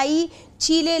salga de ahí,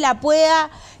 Chile la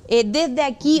pueda desde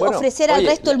aquí ofrecer al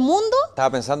resto del mundo.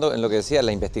 Estaba pensando en lo que decía,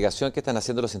 la investigación que están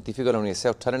haciendo los científicos de la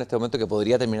Universidad Austral en este momento, que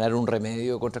podría terminar en un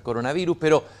remedio contra el coronavirus,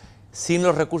 pero sin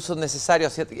los recursos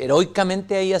necesarios,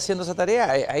 heroicamente ahí haciendo esa tarea.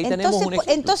 Ahí tenemos un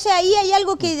ejemplo. Entonces ahí hay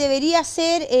algo que debería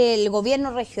hacer el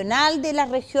gobierno regional de las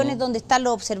regiones donde están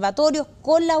los observatorios,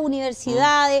 con las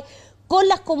universidades, con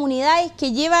las comunidades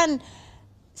que llevan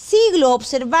siglos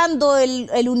observando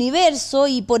el universo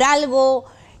y por algo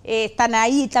están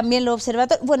ahí también los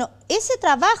observatorios. Bueno, ese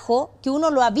trabajo que uno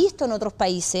lo ha visto en otros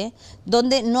países,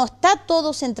 donde no está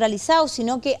todo centralizado,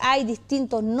 sino que hay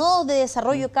distintos nodos de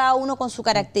desarrollo, cada uno con su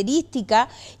característica,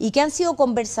 y que han sido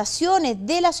conversaciones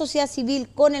de la sociedad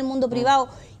civil con el mundo privado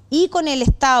y con el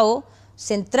Estado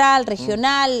central,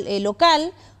 regional,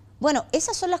 local. Bueno,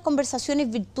 esas son las conversaciones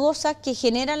virtuosas que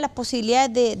generan las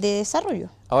posibilidades de desarrollo.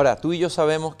 Ahora, tú y yo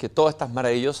sabemos que todas estas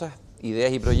maravillosas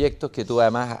ideas y proyectos que tú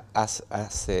además has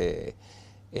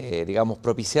digamos,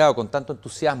 propiciado con tanto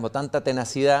entusiasmo, tanta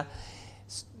tenacidad,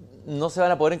 no se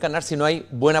van a poder encarnar si no hay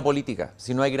buena política,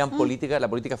 si no hay gran política. La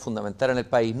política es fundamental en el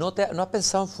país. ¿No has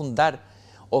pensado en fundar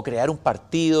o crear un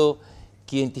partido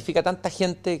que identifica a tanta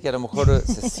gente que a lo mejor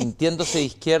sintiéndose de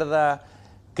izquierda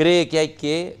cree que hay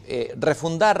que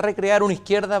refundar, recrear una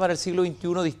izquierda para el siglo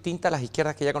XXI distinta a las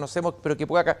izquierdas que ya conocemos, pero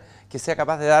que sea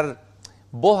capaz de dar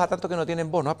voz a tantos que no tienen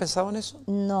voz? ¿No has pensado en eso?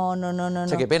 No. O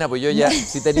sea, qué pena, pues yo ya,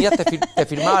 si tenías, te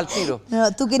firmaba al tiro.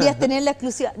 No, tú querías tener la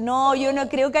exclusiva. No, yo no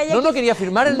creo que haya No quería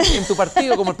firmar en tu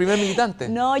partido como el primer militante.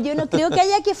 No, yo no creo que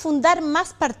haya que fundar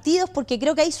más partidos, porque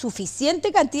creo que hay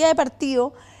suficiente cantidad de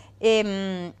partidos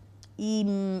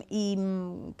y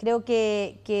creo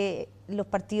que los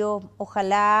partidos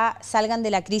ojalá salgan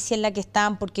de la crisis en la que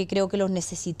están, porque creo que los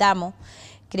necesitamos.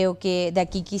 Creo que de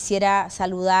aquí quisiera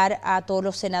saludar a todos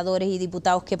los senadores y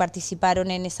diputados que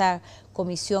participaron en esa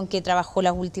comisión que trabajó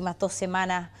las últimas 2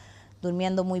 semanas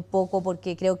durmiendo muy poco,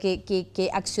 porque creo que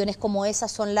acciones como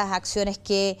esas son las acciones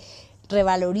que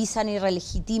revalorizan y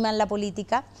relegitiman la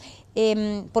política.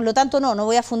 Por lo tanto, no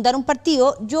voy a fundar un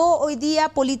partido. Yo hoy día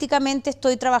políticamente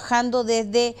estoy trabajando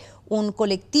desde un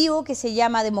colectivo que se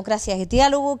llama Democracias de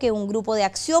Diálogo, que es un grupo de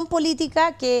acción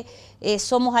política, que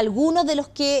somos algunos de los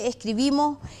que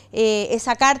escribimos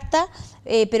esa carta,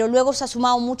 pero luego se ha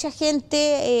sumado mucha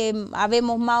gente,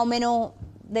 habemos más o menos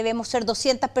debemos ser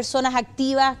 200 personas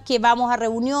activas que vamos a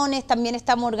reuniones, también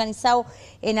estamos organizados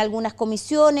en algunas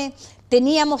comisiones.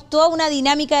 Teníamos toda una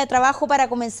dinámica de trabajo para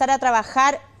comenzar a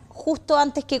trabajar justo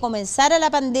antes que comenzara la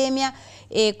pandemia,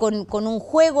 con un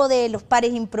juego de los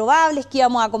pares improbables que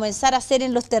íbamos a comenzar a hacer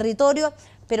en los territorios,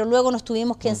 pero luego nos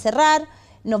tuvimos que encerrar,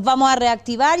 nos vamos a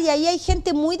reactivar y ahí hay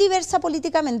gente muy diversa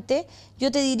políticamente.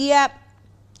 Yo te diría,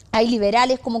 hay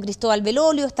liberales como Cristóbal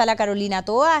Belolio, está la Carolina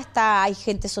Toá, hay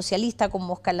gente socialista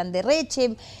como Oscar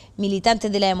Landerreche,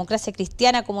 militantes de la democracia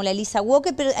cristiana como la Elisa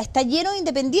Walker, pero está lleno de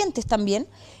independientes también.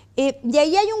 Y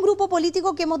ahí hay un grupo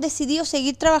político que hemos decidido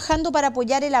seguir trabajando para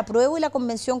apoyar el apruebo y la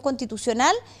convención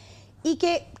constitucional y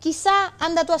que quizá,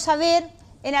 anda tú a saber,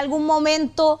 en algún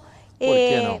momento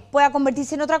pueda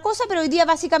convertirse en otra cosa, pero hoy día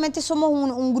básicamente somos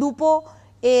un grupo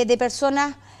de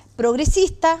personas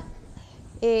progresistas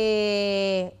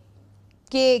que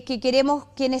queremos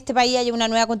que en este país haya una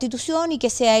nueva constitución y que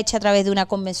sea hecha a través de una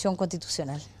convención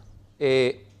constitucional.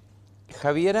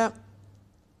 Javiera,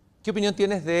 ¿qué opinión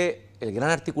tienes de el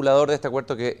gran articulador de este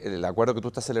acuerdo, el acuerdo que tú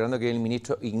estás celebrando, que es el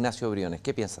ministro Ignacio Briones?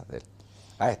 ¿Qué piensas de él?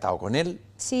 ¿Has estado con él?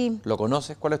 Sí. ¿Lo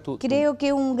conoces? ¿Cuál es tu...? Creo que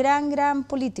es un gran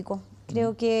político.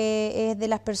 Creo que es de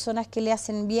las personas que le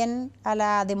hacen bien a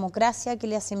la democracia, que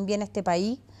le hacen bien a este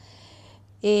país.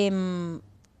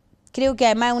 Creo que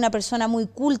además es una persona muy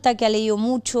culta, que ha leído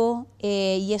mucho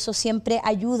y eso siempre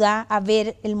ayuda a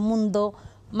ver el mundo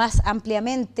más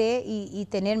ampliamente y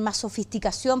tener más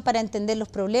sofisticación para entender los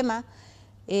problemas.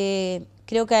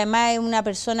 Creo que además es una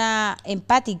persona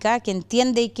empática, que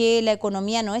entiende que la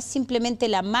economía no es simplemente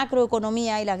la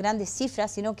macroeconomía y las grandes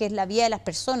cifras, sino que es la vida de las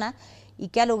personas y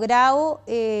que ha logrado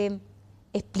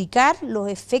explicar los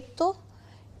efectos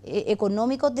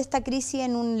económicos de esta crisis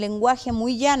en un lenguaje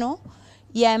muy llano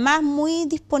y además muy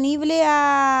disponible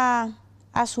a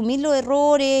asumir los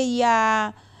errores y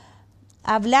a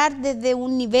hablar desde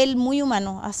un nivel muy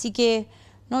humano. Así que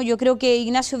no, yo creo que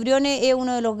Ignacio Briones es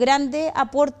uno de los grandes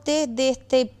aportes de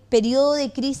este periodo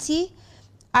de crisis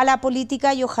a la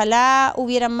política y ojalá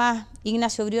hubiera más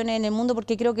Ignacio Briones en el mundo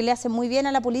porque creo que le hace muy bien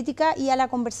a la política y a la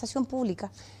conversación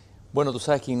pública. Bueno, tú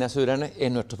sabes que Ignacio Briones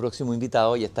es nuestro próximo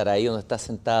invitado y estará ahí donde estás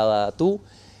sentada tú,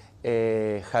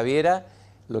 Javiera,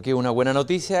 lo que es una buena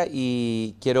noticia,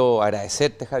 y quiero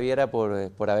agradecerte, Javiera,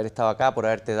 por haber estado acá, por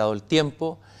haberte dado el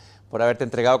tiempo, por haberte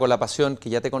entregado con la pasión que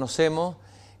ya te conocemos,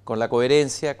 con la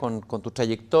coherencia, con tu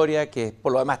trayectoria, que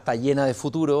por lo demás está llena de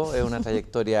futuro, es una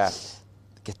trayectoria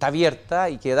que está abierta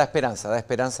y que da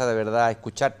esperanza de verdad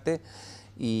escucharte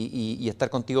y estar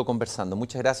contigo conversando.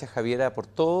 Muchas gracias, Javiera, por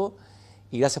todo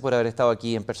y gracias por haber estado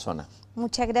aquí en persona.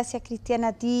 Muchas gracias, Cristian,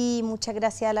 a ti, muchas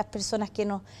gracias a las personas que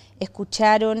nos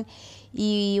escucharon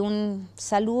y un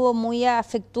saludo muy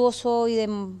afectuoso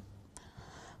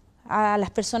a las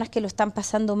personas que lo están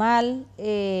pasando mal.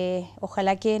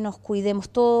 Ojalá que nos cuidemos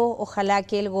todos, ojalá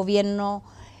que el gobierno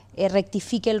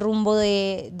rectifique el rumbo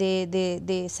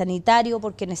de sanitario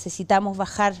porque necesitamos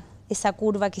bajar esa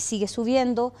curva que sigue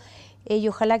subiendo y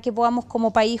ojalá que podamos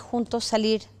como país juntos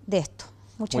salir de esto.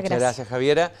 Muchas gracias,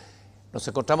 Javiera. Nos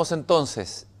encontramos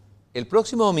entonces el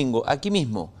próximo domingo, aquí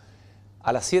mismo,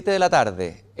 a las 7 de la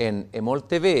tarde, en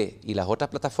EmolTV y las otras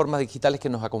plataformas digitales que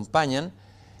nos acompañan,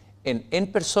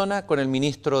 en persona con el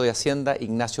ministro de Hacienda,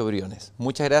 Ignacio Briones.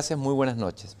 Muchas gracias, muy buenas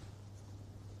noches.